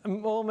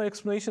all my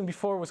explanation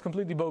before was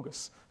completely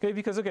bogus. Okay,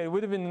 because it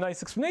would have been a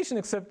nice explanation,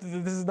 except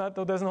that this is not,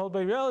 doesn't hold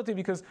by reality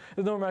because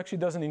the norm actually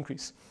doesn't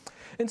increase.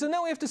 And so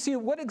now we have to see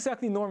what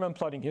exactly norm I'm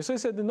plotting here. So I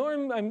said the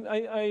norm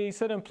I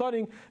said I'm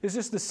plotting is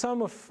just the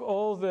sum of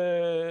all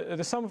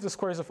the sum of the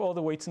squares of all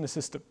the weights in the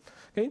system.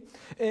 Okay,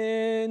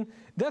 and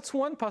that's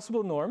one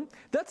possible norm.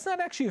 That's not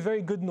actually a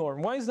very good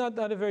norm. Why is that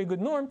not a very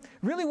good norm?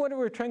 Really, what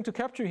we're trying to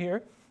capture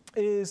here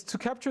is to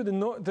capture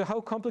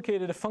how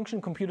complicated a function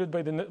computed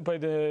by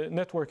the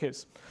network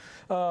is.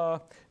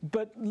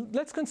 But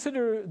let's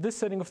consider this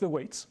setting of the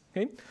weights.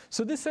 Okay,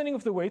 so this setting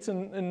of the weights,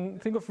 and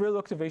think of real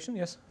activation.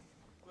 Yes.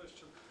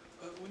 Question: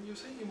 when you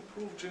say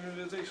improve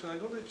generalization, I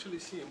don't actually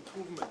see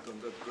improvement on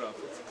that graph.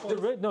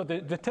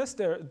 The test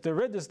error. The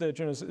red is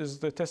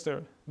the test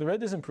error. The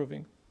red is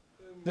improving.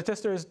 The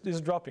test error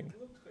is dropping. It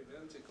looks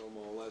identical,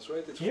 more or less,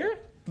 right? Here,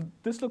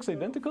 this looks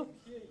identical.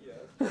 Here, yes.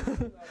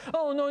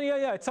 Oh no,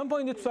 yeah. At some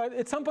point it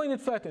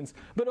flattens,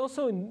 but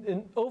also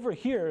over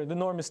here the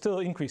norm is still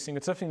increasing.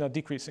 It's definitely not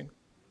decreasing.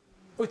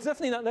 Oh, it's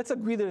definitely not. Let's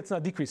agree that it's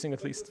not decreasing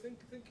at least. Think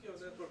your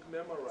network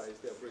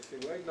memorized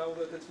everything, right? Now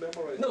that it's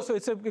memorized. No, so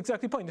it's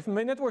exactly the point. If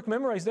my network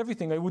memorized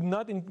everything, I would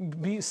not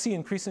see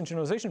increase in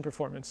generalization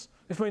performance.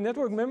 If my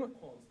network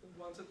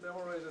once it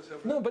memorizes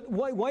everything. No, but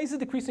why is it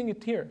decreasing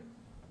it here?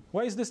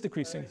 Why is this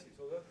decreasing?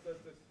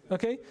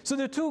 Okay, so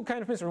there are two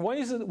kind of mysteries.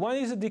 Why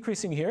is it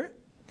decreasing here?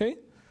 Okay.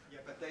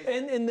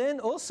 And then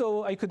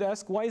also I could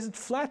ask, why is it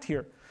flat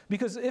here?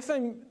 Because if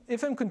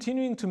I'm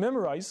continuing to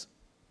memorize,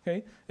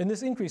 okay, and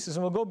this increases,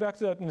 and we'll go back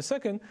to that in a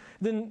second,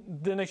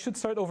 then I should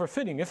start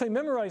overfitting. If I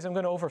memorize, I'm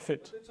going to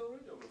overfit. It's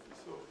already overfit.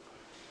 So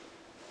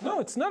no,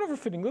 it's not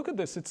overfitting. Look at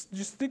this. It's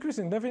just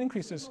decreasing. Never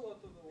increases.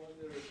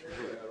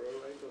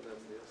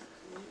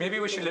 Maybe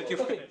we should let you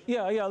finish.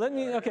 Yeah. Let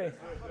me. Okay.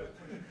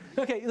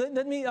 Okay.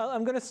 Let me.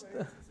 I'm going to.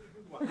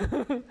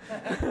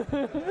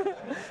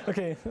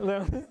 Okay.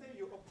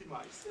 You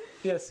optimize.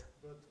 Yes.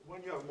 But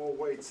when you have more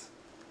weights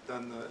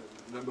than the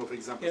number of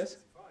examples, Yes.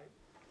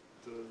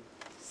 the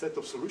set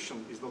of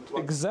solution is not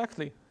one.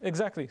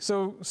 Exactly.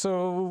 So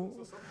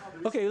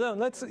okay, Leon,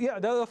 let's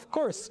of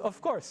course.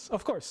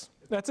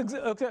 That's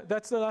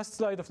that's the last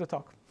slide of the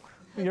talk.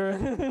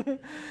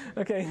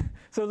 Okay.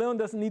 So Leon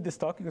doesn't need this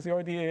talk because he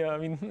already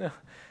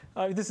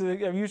this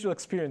is a usual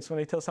experience when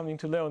I tell something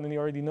to Leon and he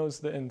already knows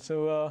the end.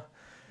 So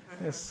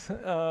yes.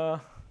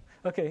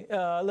 Okay,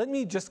 let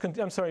me just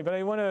I'm sorry, but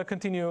I want to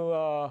continue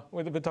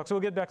with the talk. So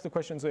we'll get back to the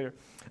questions later.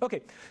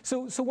 Okay,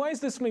 so why is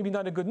this maybe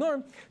not a good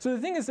norm? So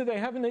the thing is that I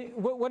haven't.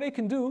 What I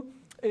can do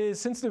is,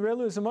 since the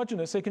ReLU is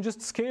homogeneous, I can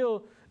just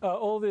scale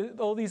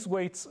all these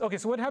weights. Okay,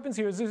 so what happens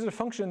here is this is a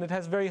function that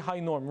has very high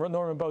norm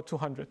about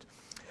 200.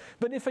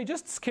 But if I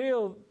just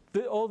scale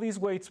all these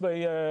weights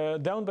by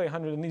down by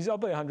 100 and these up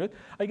by 100,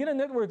 I get a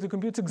network that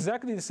computes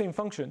exactly the same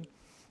function,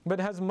 but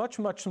it has much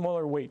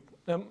smaller weight.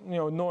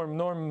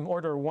 Norm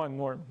order 1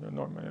 norm.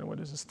 What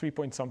is this? 3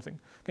 point something.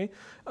 Okay.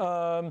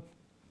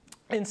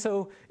 And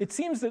so it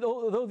seems that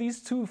although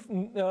these two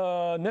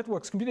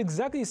networks compute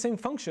exactly the same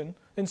function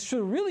and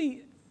should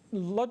really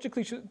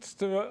logically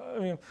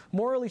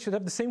morally should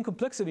have the same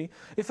complexity,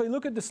 if I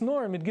look at this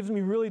norm, it gives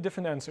me really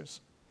different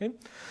answers. Okay?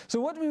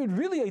 So what we would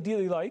really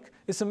ideally like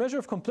is a measure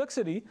of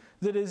complexity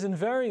that is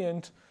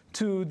invariant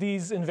to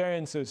these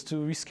invariances, to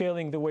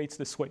rescaling the weights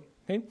this way.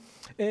 Okay?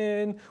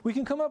 And we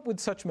can come up with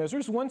such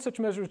measures. One such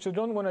measure, which I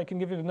don't want, I can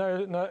give you an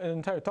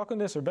entire talk on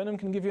this, or Benham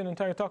can give you an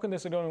entire talk on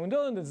this. I don't know when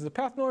Dylan. This is the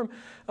path norm.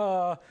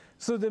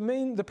 So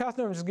the path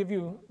norm just give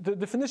you the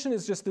definition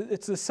is just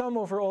it's the sum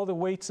over all the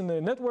weights in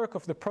the network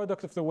of the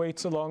product of the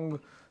weights along.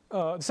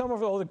 The sum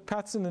of all the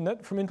paths in the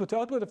net from input to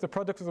output of the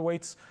product of the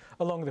weights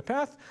along the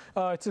path.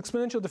 It's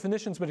exponential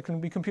definitions, but it can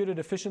be computed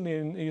efficiently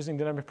using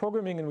dynamic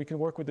programming, and we can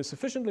work with this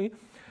efficiently.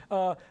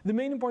 The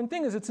main important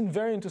thing is it's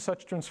invariant to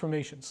such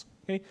transformations.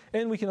 Okay?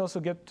 And we can also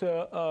get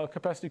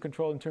capacity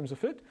control in terms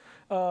of it.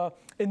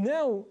 And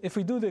now, if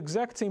we do the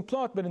exact same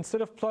plot, but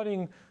instead of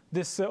plotting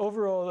this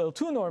overall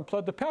L2 norm,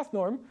 plot the path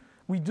norm,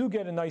 we do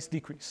get a nice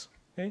decrease.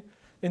 Okay?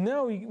 And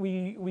now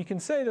we can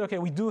say that, okay,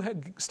 we do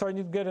starting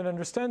to get an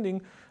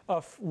understanding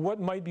of what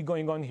might be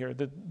going on here.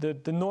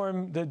 The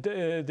norm,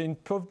 the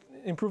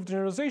improved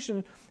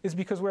generalization is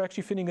because we're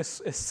actually fitting a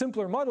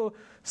simpler model.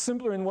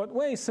 Simpler in what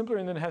way? Simpler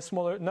in that it has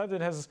smaller, not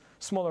that it has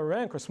smaller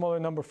rank or smaller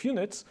number of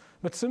units,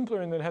 but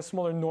simpler in that it has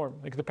smaller norm,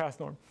 like the path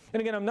norm. And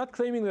again, I'm not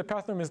claiming the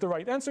path norm is the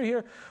right answer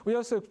here. We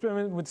also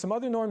experimented with some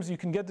other norms. You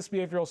can get this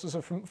behavior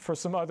also for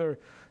some other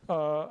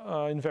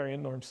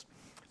invariant norms.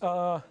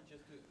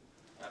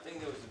 I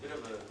think there was a bit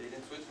of a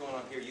data switch going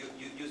on here.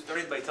 You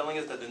started by telling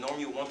us that the norm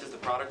you want is the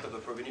product of the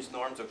Frobenius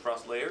norms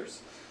across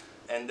layers,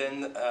 and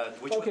then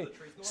which was the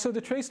trace norm? So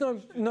the trace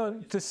norm, no,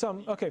 to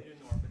some, okay.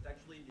 But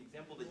actually, the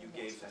example that you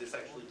gave, this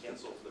actually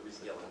cancels the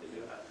rescaling that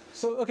you had.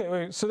 So okay,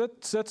 wait, so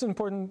that's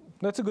important.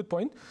 That's a good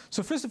point.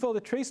 So first of all,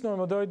 the trace norm,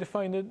 although I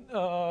defined it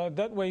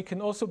that way,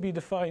 can also be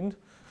defined.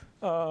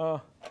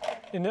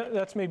 And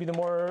that's maybe the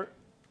more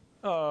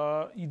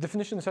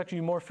definition that's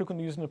actually more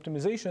frequently used in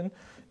optimization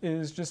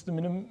is just the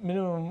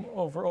minimum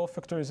over all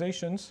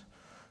factorizations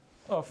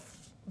of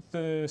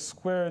the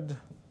squared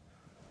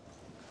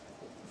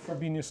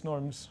Frobenius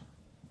norms.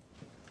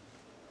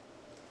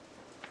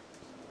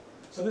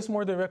 So this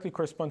more directly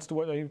corresponds to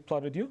what I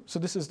plotted you. So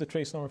this is the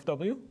trace norm of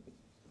W.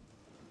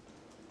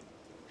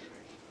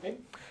 Okay.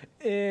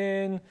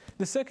 And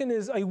the second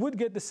is I would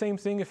get the same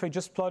thing if I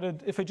just plotted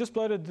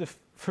the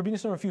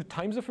Frobenius norm of U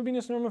times the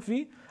Frobenius norm of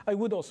V. I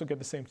would also get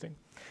the same thing.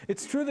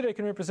 It's true that I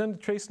can represent the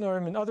trace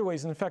norm in other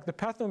ways. And in fact, the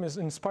path norm is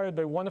inspired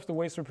by one of the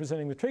ways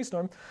representing the trace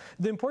norm.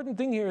 The important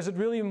thing here is it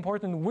really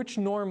important which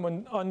norm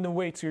on the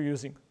weights you're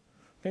using.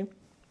 Okay.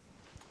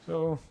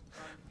 So,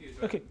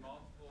 okay.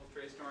 Multiple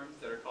trace norms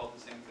that are called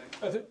the same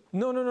thing?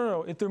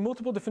 No. There are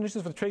multiple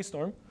definitions for the trace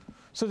norm.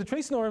 So the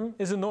trace norm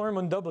is a norm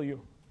on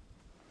W.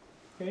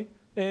 Okay?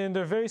 And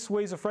there are various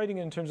ways of writing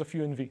it in terms of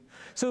U and V.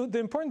 So the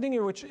important thing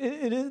here, which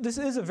this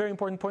is a very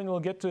important point, and we'll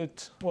get to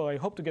it, well, I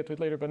hope to get to it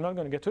later, but I'm not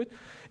going to get to it,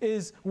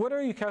 is what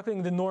are you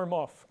calculating the norm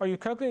of? Are you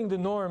calculating the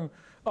norm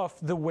of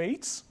the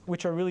weights,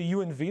 which are really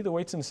U and V, the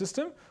weights in the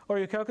system, or are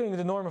you calculating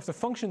the norm of the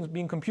functions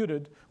being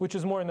computed, which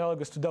is more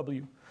analogous to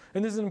W?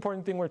 And this is an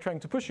important thing we're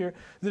trying to push here,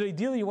 that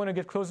ideally you want to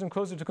get closer and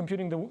closer to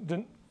computing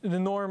the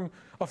norm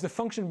of the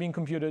function being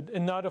computed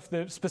and not of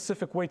the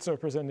specific weights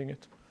representing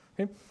it.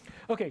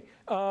 Okay,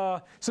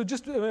 so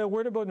just a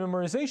word about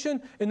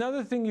memorization.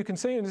 Another thing you can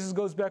say, and this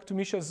goes back to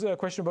Misha's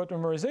question about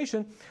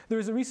memorization, there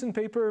is a recent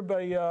paper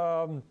by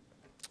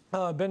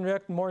Ben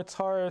Recht, Moritz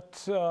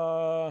Hart,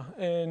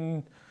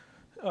 and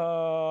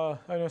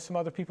I know some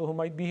other people who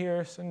might be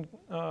here. And,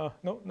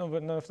 no,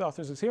 but none of the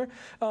authors is here.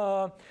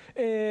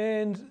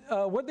 And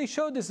what they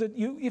showed is that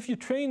if you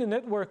train a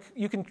network,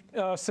 you can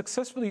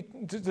successfully,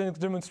 the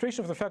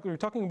demonstration of the fact that we're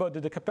talking about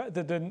that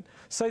the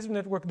size of the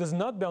network does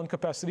not bound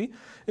capacity,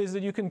 is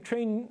that you can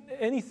train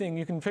anything.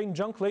 You can train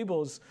junk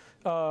labels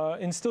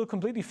and still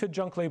completely fit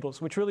junk labels,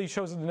 which really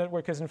shows that the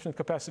network has infinite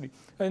capacity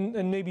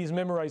and maybe is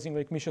memorizing,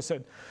 like Misha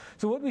said.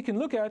 So what we can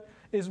look at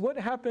is what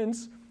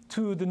happens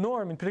to the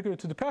norm, in particular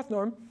to the path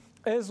norm,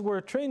 as we're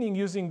training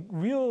using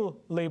real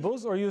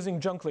labels or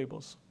using junk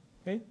labels.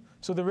 Okay?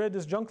 So the red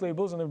is junk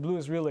labels and the blue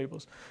is real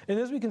labels. And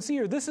as we can see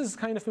here, this is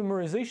kind of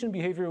memorization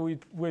behavior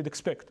we'd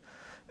expect.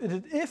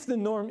 If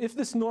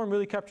this norm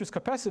really captures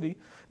capacity,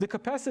 the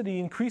capacity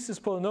increases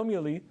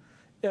polynomially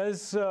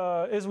as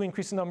we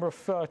increase the number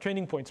of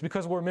training points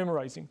because we're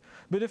memorizing.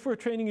 But if we're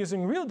training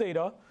using real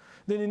data,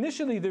 then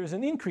initially there's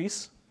an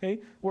increase. Okay,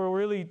 we're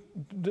really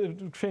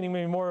training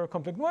maybe more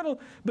complex model,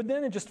 but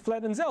then it just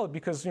flattens out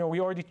because we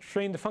already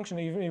trained the function.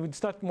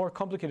 It's not more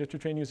complicated to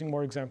train using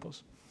more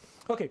examples.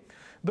 Okay,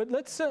 but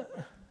let's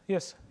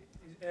yes.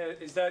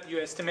 Is that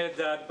you estimated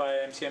that by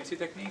MCMC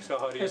techniques, or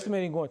how do you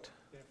estimating what?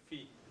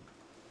 Phi.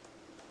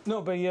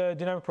 No, by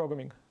dynamic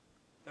programming.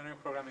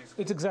 Dynamic programming.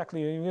 It's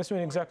exactly you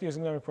estimate exactly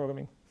using dynamic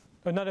programming.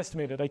 Not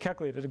estimated, I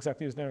calculated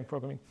exactly as dynamic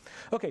programming.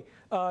 Okay,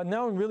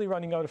 now I'm really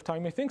running out of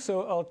time, I think,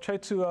 so I'll try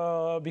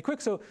to be quick.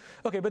 So,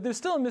 okay, but there's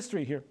still a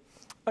mystery here.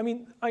 I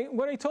mean,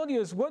 what I told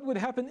you is what would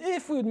happen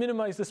if we would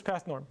minimize this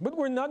path norm. But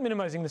we're not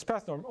minimizing this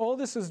path norm. All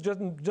this is just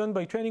done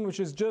by training,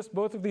 which is just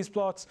both of these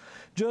plots,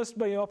 just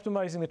by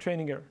optimizing the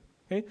training error.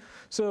 Okay?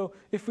 So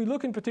if we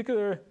look in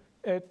particular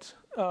at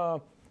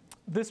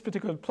this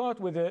particular plot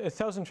with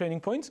 1,000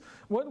 training points,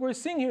 what we're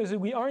seeing here is that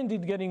we are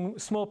indeed getting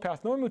small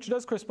path norm, which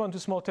does correspond to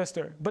small test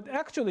error. But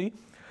actually,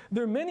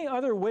 there are many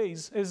other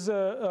ways, as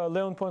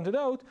Leon pointed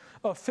out,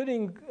 of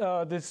fitting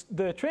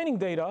the training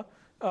data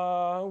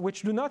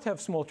which do not have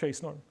small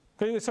trace norm.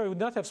 Okay, sorry, would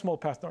not have small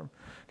path norm.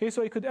 Okay,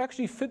 so I could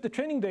actually fit the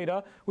training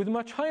data with a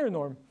much higher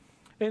norm.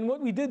 And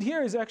what we did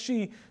here is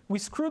actually we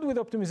screwed with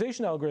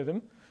optimization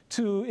algorithm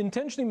to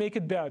intentionally make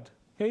it bad.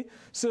 Okay,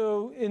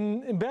 so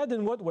in bad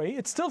in what way?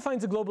 It still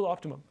finds a global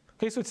optimum.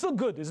 Okay, so it's still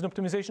good as an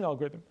optimization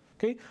algorithm.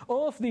 Okay,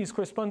 all of these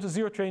correspond to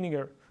zero training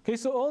error. Okay,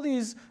 so all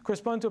these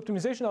correspond to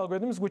optimization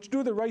algorithms which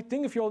do the right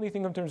thing if you only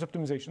think in terms of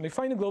optimization. They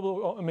find a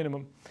global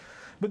minimum.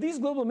 But these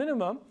global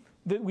minima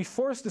that we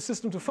force the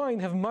system to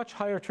find have much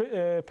higher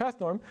path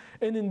norm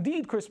and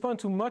indeed correspond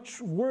to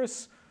much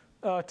worse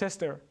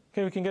test error.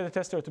 Okay, we can get a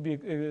test error to be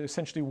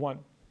essentially 1.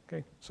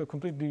 Okay, so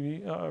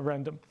completely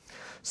random.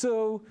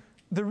 So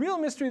the real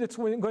mystery that's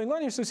going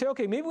on here is to say,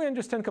 okay, maybe we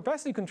understand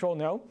capacity control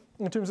now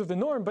in terms of the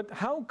norm, but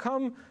how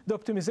come the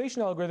optimization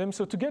algorithm,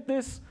 so to get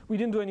this, we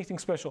didn't do anything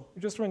special.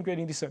 We just ran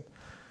gradient descent.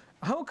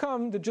 How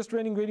come that just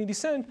running gradient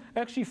descent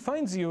actually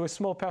finds you a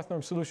small path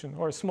norm solution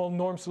or a small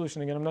norm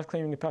solution? Again, I'm not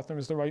claiming the path norm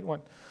is the right one.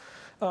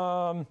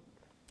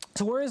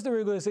 So where is the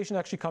regularization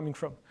actually coming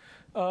from?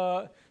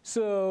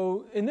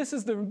 And this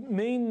is the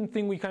main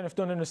thing we kind of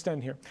don't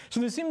understand here. So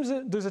there seems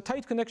there's a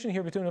tight connection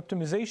here between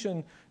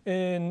optimization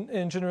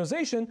and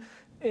generalization,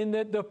 in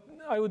that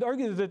I would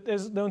argue that,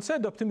 as Leon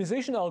said, the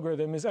optimization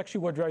algorithm is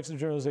actually what drives the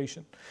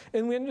generalization.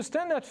 And we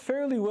understand that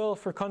fairly well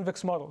for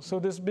convex models. So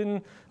there's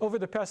been, over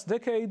the past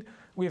decade,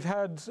 we've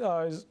had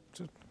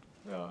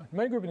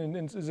my group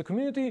and as a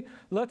community,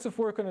 lots of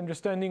work on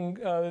understanding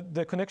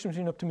the connection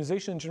between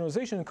optimization and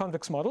generalization in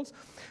convex models.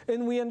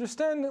 And we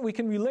understand that we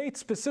can relate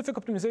specific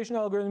optimization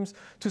algorithms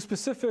to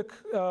specific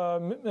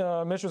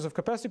measures of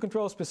capacity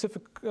control,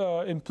 specific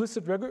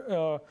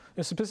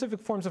specific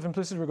forms of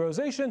implicit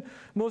regularization,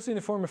 mostly in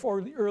the form of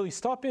early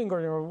stopping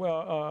or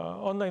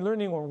online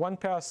learning or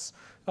one-pass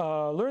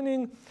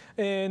learning.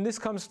 And this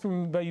comes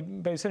from by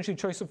essentially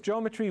choice of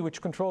geometry,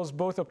 which controls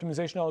both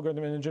optimization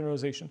algorithm and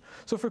generalization.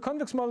 So for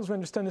convex models, we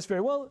understand this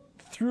very well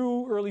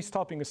through early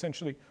stopping,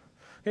 essentially.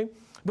 Okay?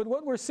 But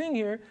what we're seeing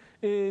here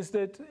is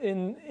that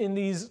in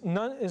these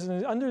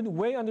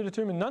way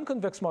underdetermined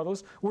non-convex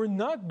models, we're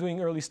not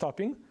doing early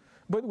stopping,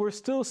 but we're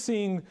still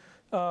seeing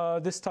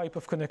this type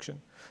of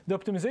connection. The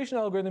optimization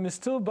algorithm is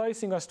still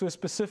biasing us to a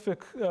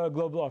specific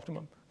global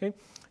optimum. Okay?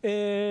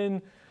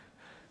 And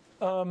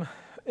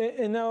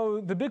now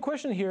the big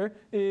question here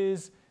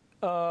is,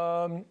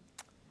 how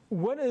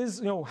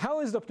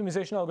is the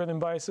optimization algorithm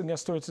biasing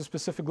us towards a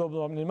specific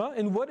global optima,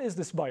 and what is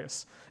this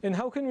bias? And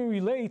how can we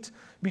relate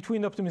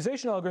between the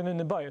optimization algorithm and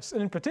the bias?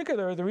 And in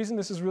particular, the reason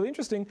this is really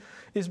interesting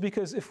is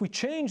because if we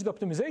change the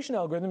optimization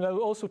algorithm, that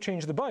will also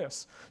change the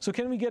bias. So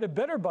can we get a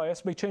better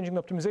bias by changing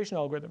the optimization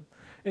algorithm?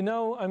 And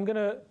now I'm going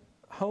to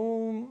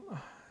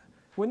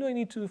when do I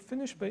need to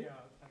finish?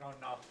 Around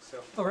now.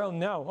 So. Around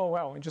now. Oh,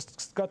 wow. I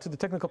just got to the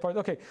technical part.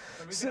 Okay.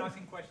 So we've been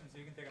asking questions, so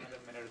you can take another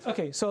minute or so.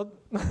 Okay. So,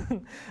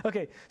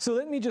 so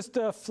let me just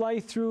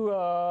fly through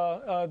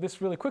this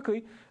really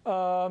quickly.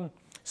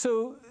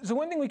 So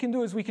one thing we can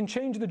do is we can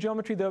change the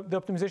geometry the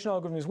optimization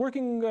algorithm is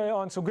working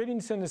on. So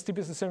gradient descent is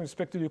steepest descent with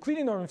respect to the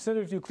Euclidean norm. Instead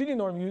of the Euclidean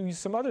norm, you use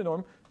some other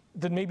norm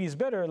that maybe is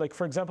better, like,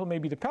 for example,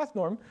 maybe the path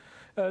norm.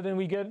 Then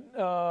we get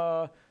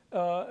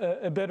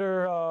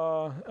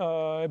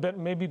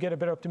maybe get a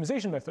better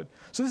optimization method.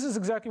 So this is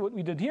exactly what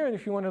we did here. And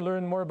if you want to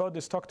learn more about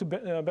this, talk to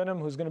Benham,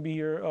 who's going to be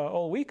here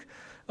all week.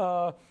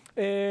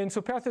 And so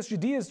path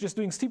SGD is just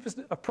doing steepest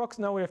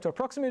now we have to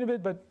approximate a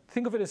bit, but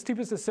think of it as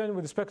steepest descent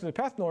with respect to the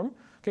path norm,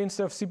 okay,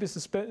 instead of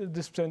steepest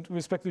descent with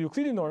respect to the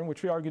Euclidean norm,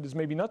 which we argued is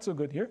maybe not so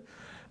good here.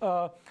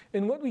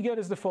 And what we get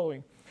is the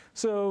following.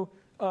 So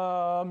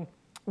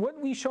what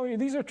we show you,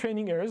 these are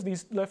training errors.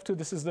 These left to,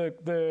 this is the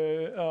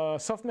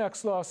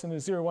softmax loss and the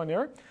 0-1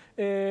 error.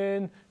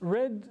 And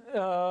red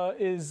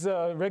is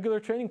regular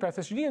training path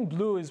SGD, and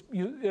blue is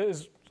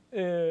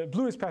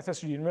path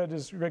SGD, and red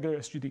is regular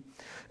SGD.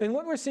 And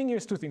what we're seeing here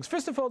is two things.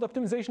 First of all, the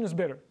optimization is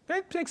better.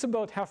 It takes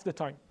about half the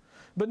time,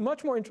 but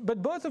much more.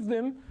 But both of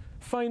them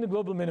find a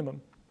global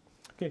minimum.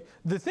 Okay.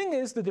 The thing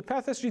is that the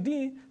path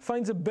SGD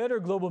finds a better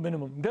global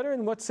minimum. Better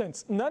in what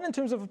sense? Not in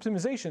terms of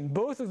optimization.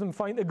 Both of them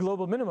find a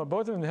global minimum.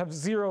 Both of them have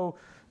zero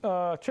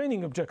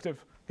training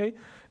objective. Okay.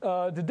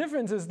 The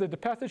difference is that the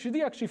path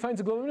SGD actually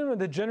finds a global minimum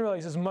that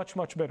generalizes much,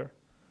 much better.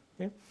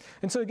 Okay?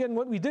 And so again,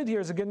 what we did here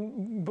is,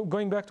 again,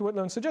 going back to what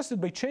Leon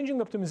suggested, by changing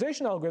the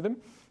optimization algorithm,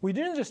 we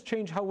didn't just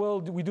change how well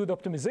we do the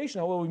optimization,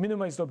 how well we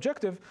minimize the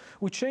objective,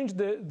 we changed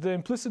the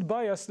implicit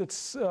bias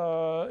that's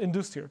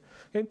induced here.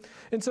 Okay?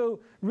 And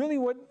so really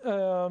what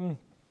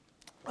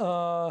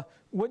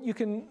you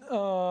can,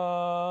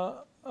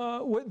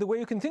 the way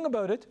you can think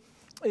about it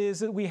is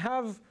that we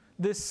have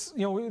this,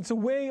 it's a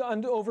way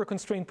over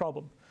constrained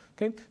problem.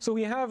 Okay? So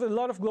we have a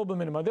lot of global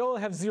minima. They all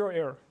have zero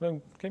error.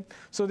 Okay?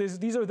 So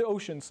these are the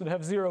oceans that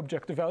have zero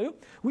objective value.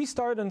 We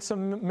start on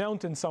some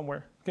mountain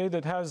somewhere, okay,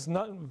 that has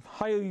not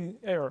high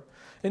error.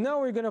 And now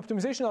we're going to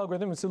optimization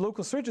algorithm. It's a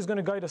local search is going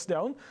to guide us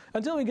down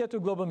until we get to a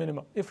global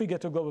minima, if we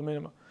get to a global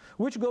minima.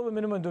 Which global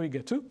minima do we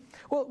get to?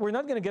 Well, we're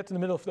not going to get to the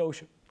middle of the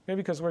ocean, okay,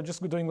 because we're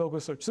just doing local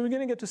search. So we're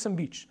going to get to some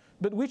beach.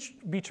 But which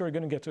beach are we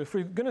going to get to? If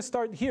we're going to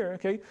start here,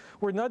 okay,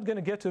 we're not going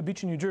to get to a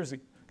beach in New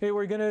Jersey. Okay,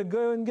 we're going to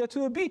go and get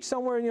to a beach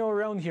somewhere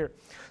around here.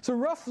 So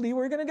roughly,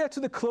 we're going to get to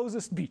the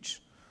closest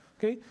beach.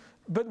 Okay?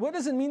 But what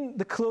does it mean,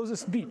 the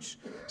closest beach?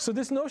 So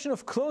this notion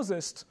of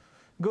closest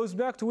goes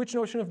back to which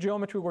notion of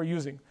geometry we're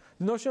using.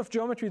 The notion of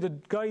geometry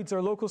that guides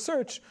our local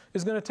search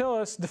is going to tell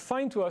us,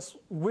 define to us,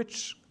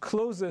 which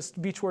closest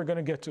beach we're going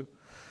to get to.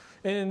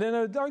 And then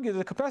I would argue that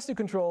the capacity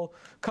control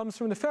comes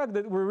from the fact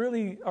that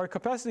our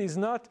capacity is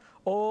not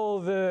all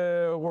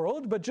the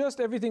world, but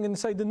just everything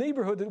inside the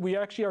neighborhood that we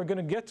actually are going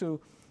to get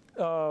to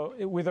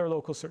with our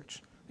local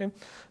search. Okay?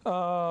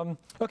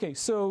 Okay,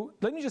 so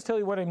let me just tell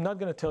you what I'm not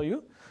going to tell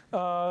you.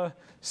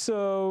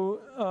 So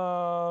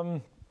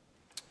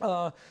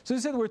you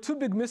said there were two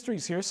big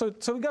mysteries here. So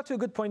we got to a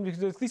good point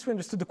because at least we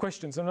understood the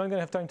questions. I'm not going to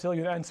have time to tell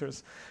you the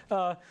answers.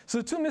 So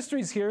the two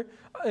mysteries here,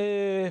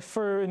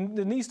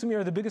 and these to me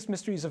are the biggest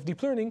mysteries of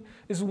deep learning,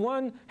 is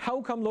one,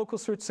 how come local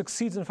search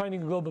succeeds in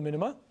finding a global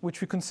minima, which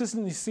we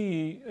consistently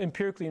see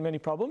empirically in many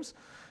problems.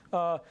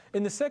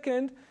 And the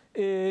second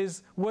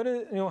is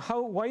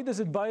why does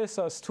it bias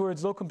us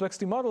towards low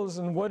complexity models,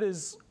 and what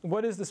is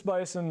this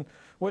bias, and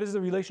what is the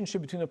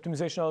relationship between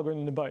optimization algorithm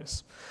and the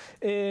bias?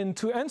 And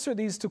to answer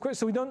these two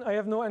questions, so I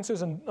have no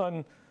answers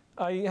on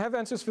I have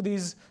answers for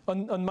these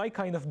on my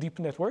kind of deep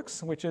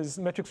networks, which is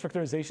metrics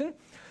factorization.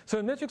 So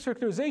in metrics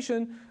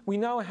factorization, we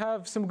now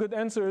have some good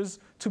answers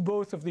to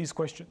both of these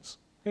questions.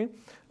 Okay?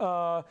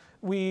 Let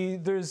me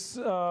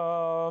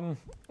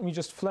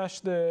just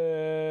flash the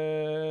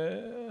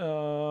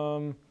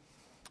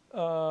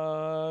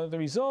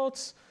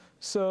results.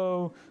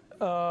 So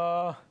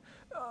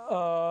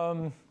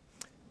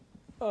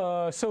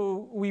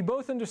so we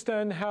both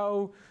understand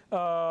how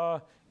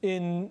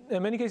in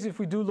many cases, if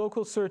we do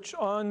local search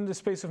on the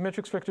space of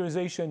matrix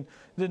factorization,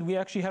 then we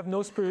actually have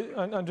no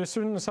under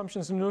certain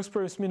assumptions, no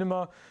spurious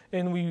minima,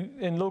 and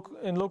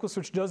local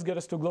search does get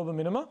us to global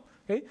minima.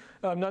 Okay?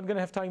 I'm not going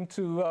to have time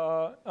to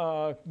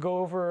go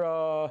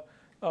over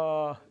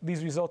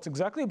these results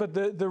exactly, but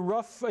the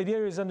rough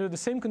idea is under the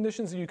same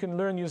conditions that you can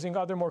learn using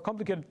other more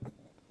complicated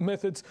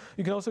methods,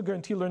 you can also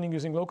guarantee learning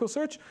using local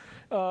search.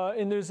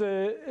 And there's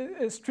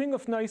a string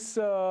of nice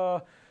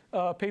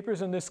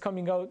papers on this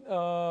coming out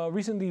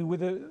recently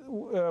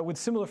with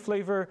similar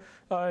flavor.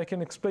 I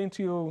can explain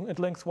to you at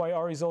length why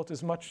our result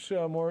is much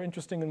more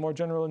interesting and more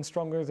general and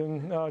stronger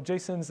than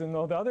Jason's and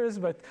all the others,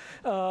 but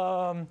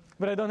I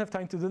don't have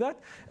time to do that.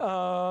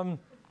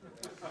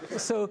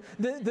 So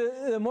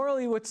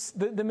morally, what's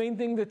the main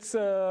thing that's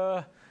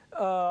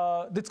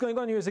going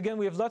on here is, again,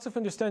 we have lots of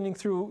understanding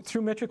through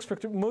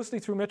mostly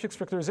through matrix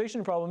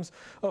factorization problems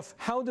of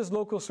how does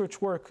local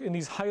search work in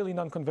these highly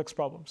non-convex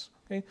problems.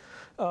 Okay?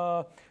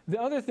 The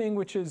other thing,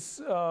 which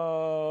is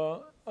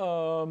more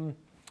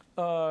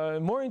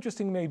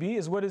interesting maybe,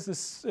 is what is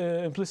this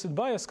implicit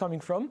bias coming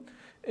from?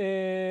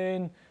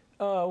 And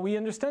we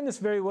understand this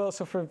very well.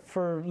 So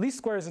for least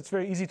squares, it's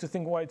very easy to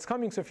think why it's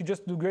coming. So if you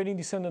just do gradient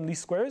descent on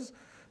least squares,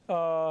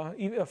 so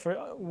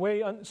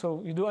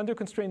you do under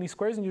constrained least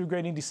squares and you do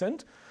gradient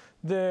descent,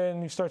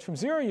 then you start from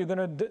 0. You're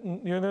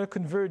gonna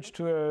converge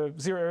to a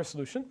zero error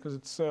solution because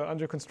it's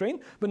under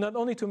constraint. But not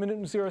only to a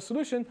minimum zero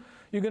solution,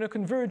 you're gonna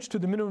converge to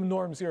the minimum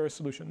norm zero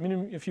solution.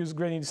 Minimum if you use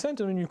gradient descent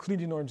and then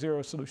Euclidean norm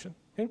zero solution.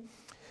 Okay?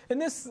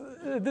 And this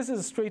is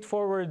a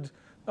straightforward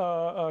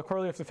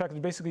corollary of the fact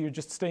that basically you're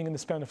just staying in the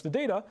span of the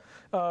data.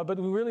 But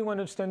we really want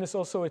to understand this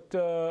also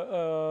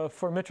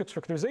for matrix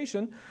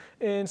factorization.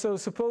 And so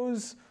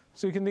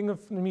so you can think of,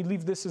 let me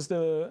leave this as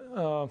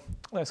the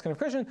last kind of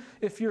question.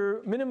 If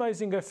you're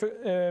minimizing a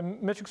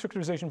matrix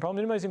factorization problem,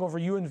 minimizing over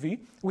U and V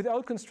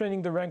without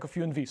constraining the rank of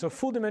U and V, so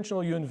full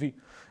dimensional U and V,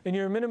 and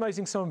you're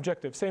minimizing some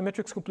objective, say a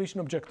matrix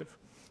completion objective,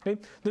 okay,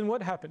 then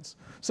what happens?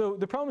 So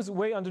the problem is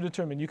way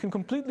underdetermined. You can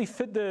completely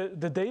fit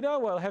the data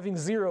while having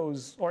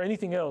zeros or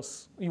anything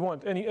else you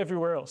want,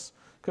 everywhere else,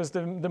 because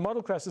the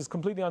model class is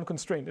completely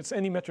unconstrained. It's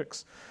any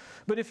metrics.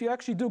 But if you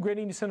actually do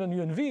gradient descent on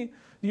U and V,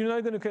 you're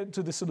not going to get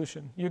to the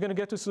solution. You're going to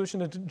get to a solution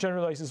that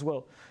generalizes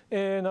well.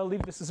 And I'll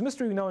leave this as a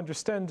mystery. We now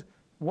understand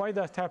why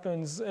that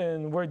happens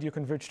and where do you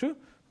converge to,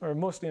 or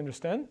mostly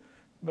understand.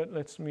 But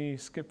let me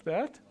skip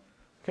that.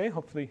 Okay,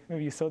 hopefully,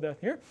 maybe you saw that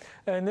here.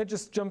 And then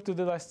just jump to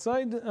the last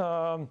slide,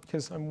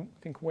 because I'm, I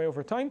think, way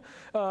over time.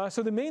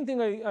 So the main thing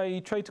I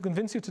tried to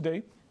convince you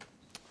today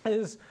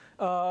is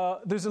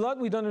there's a lot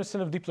we don't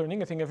understand of deep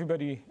learning. I think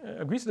everybody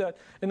agrees to that.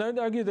 And I'd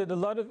argue that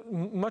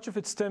much of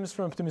it stems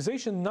from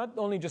optimization, not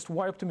only just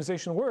why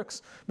optimization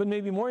works, but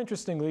maybe more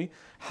interestingly,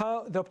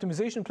 how the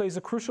optimization plays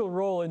a crucial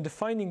role in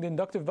defining the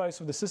inductive bias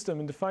of the system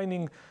and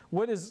defining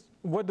what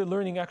the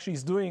learning actually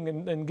is doing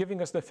and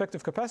giving us the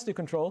effective capacity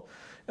control.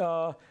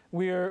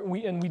 We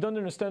don't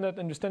understand that.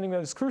 Understanding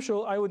that is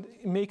crucial. I would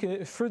make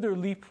a further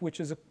leap, which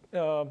is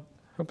I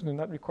hope they're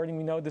not recording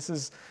me now. This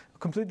is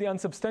completely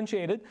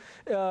unsubstantiated.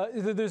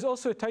 There's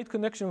also a tight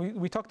connection.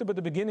 We talked about at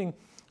the beginning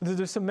that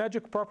there's some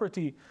magic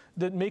property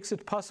that makes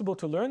it possible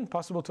to learn,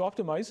 possible to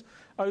optimize.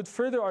 I would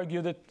further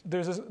argue that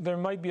there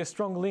might be a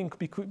strong link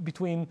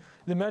between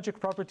the magic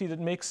property that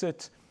makes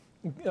it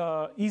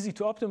easy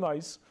to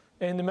optimize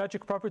and the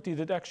magic property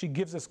that actually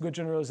gives us good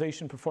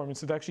generalization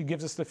performance, that actually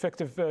gives us the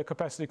effective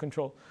capacity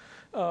control.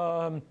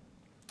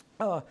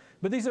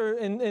 But these are,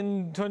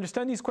 and to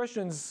understand these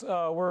questions,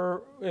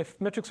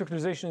 if matrix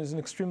factorization is an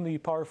extremely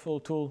powerful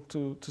tool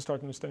to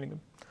start understanding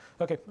them.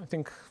 Okay, I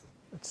think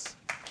it's.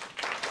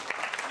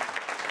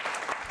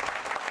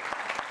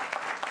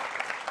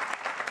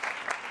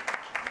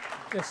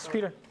 Yes,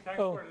 Peter. Thanks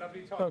for a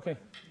lovely talk. Okay.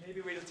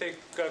 Maybe we'll take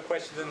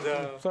questions in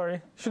the.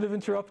 Sorry, should have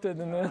interrupted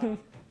and then.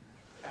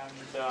 And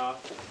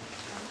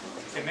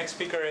the next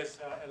speaker is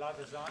Elad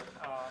Azan,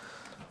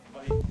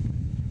 by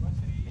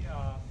University.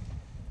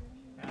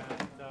 And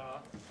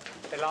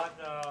Elad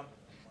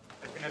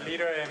has been a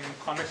leader in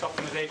convex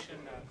optimization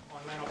and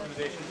online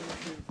optimization.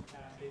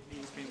 Lately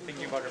he's been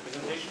thinking about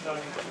representation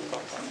learning.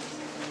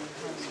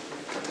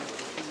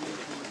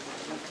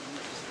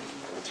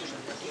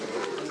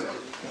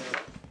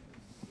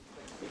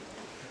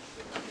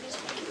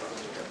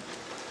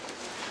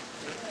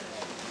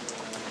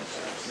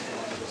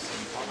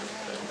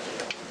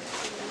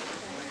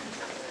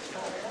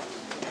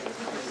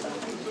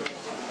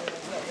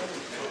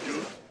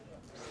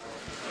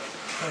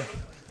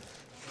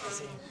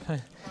 Hi.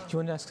 Do you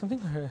want to ask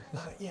something? Or?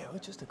 Yeah, it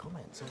was just a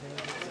comment. So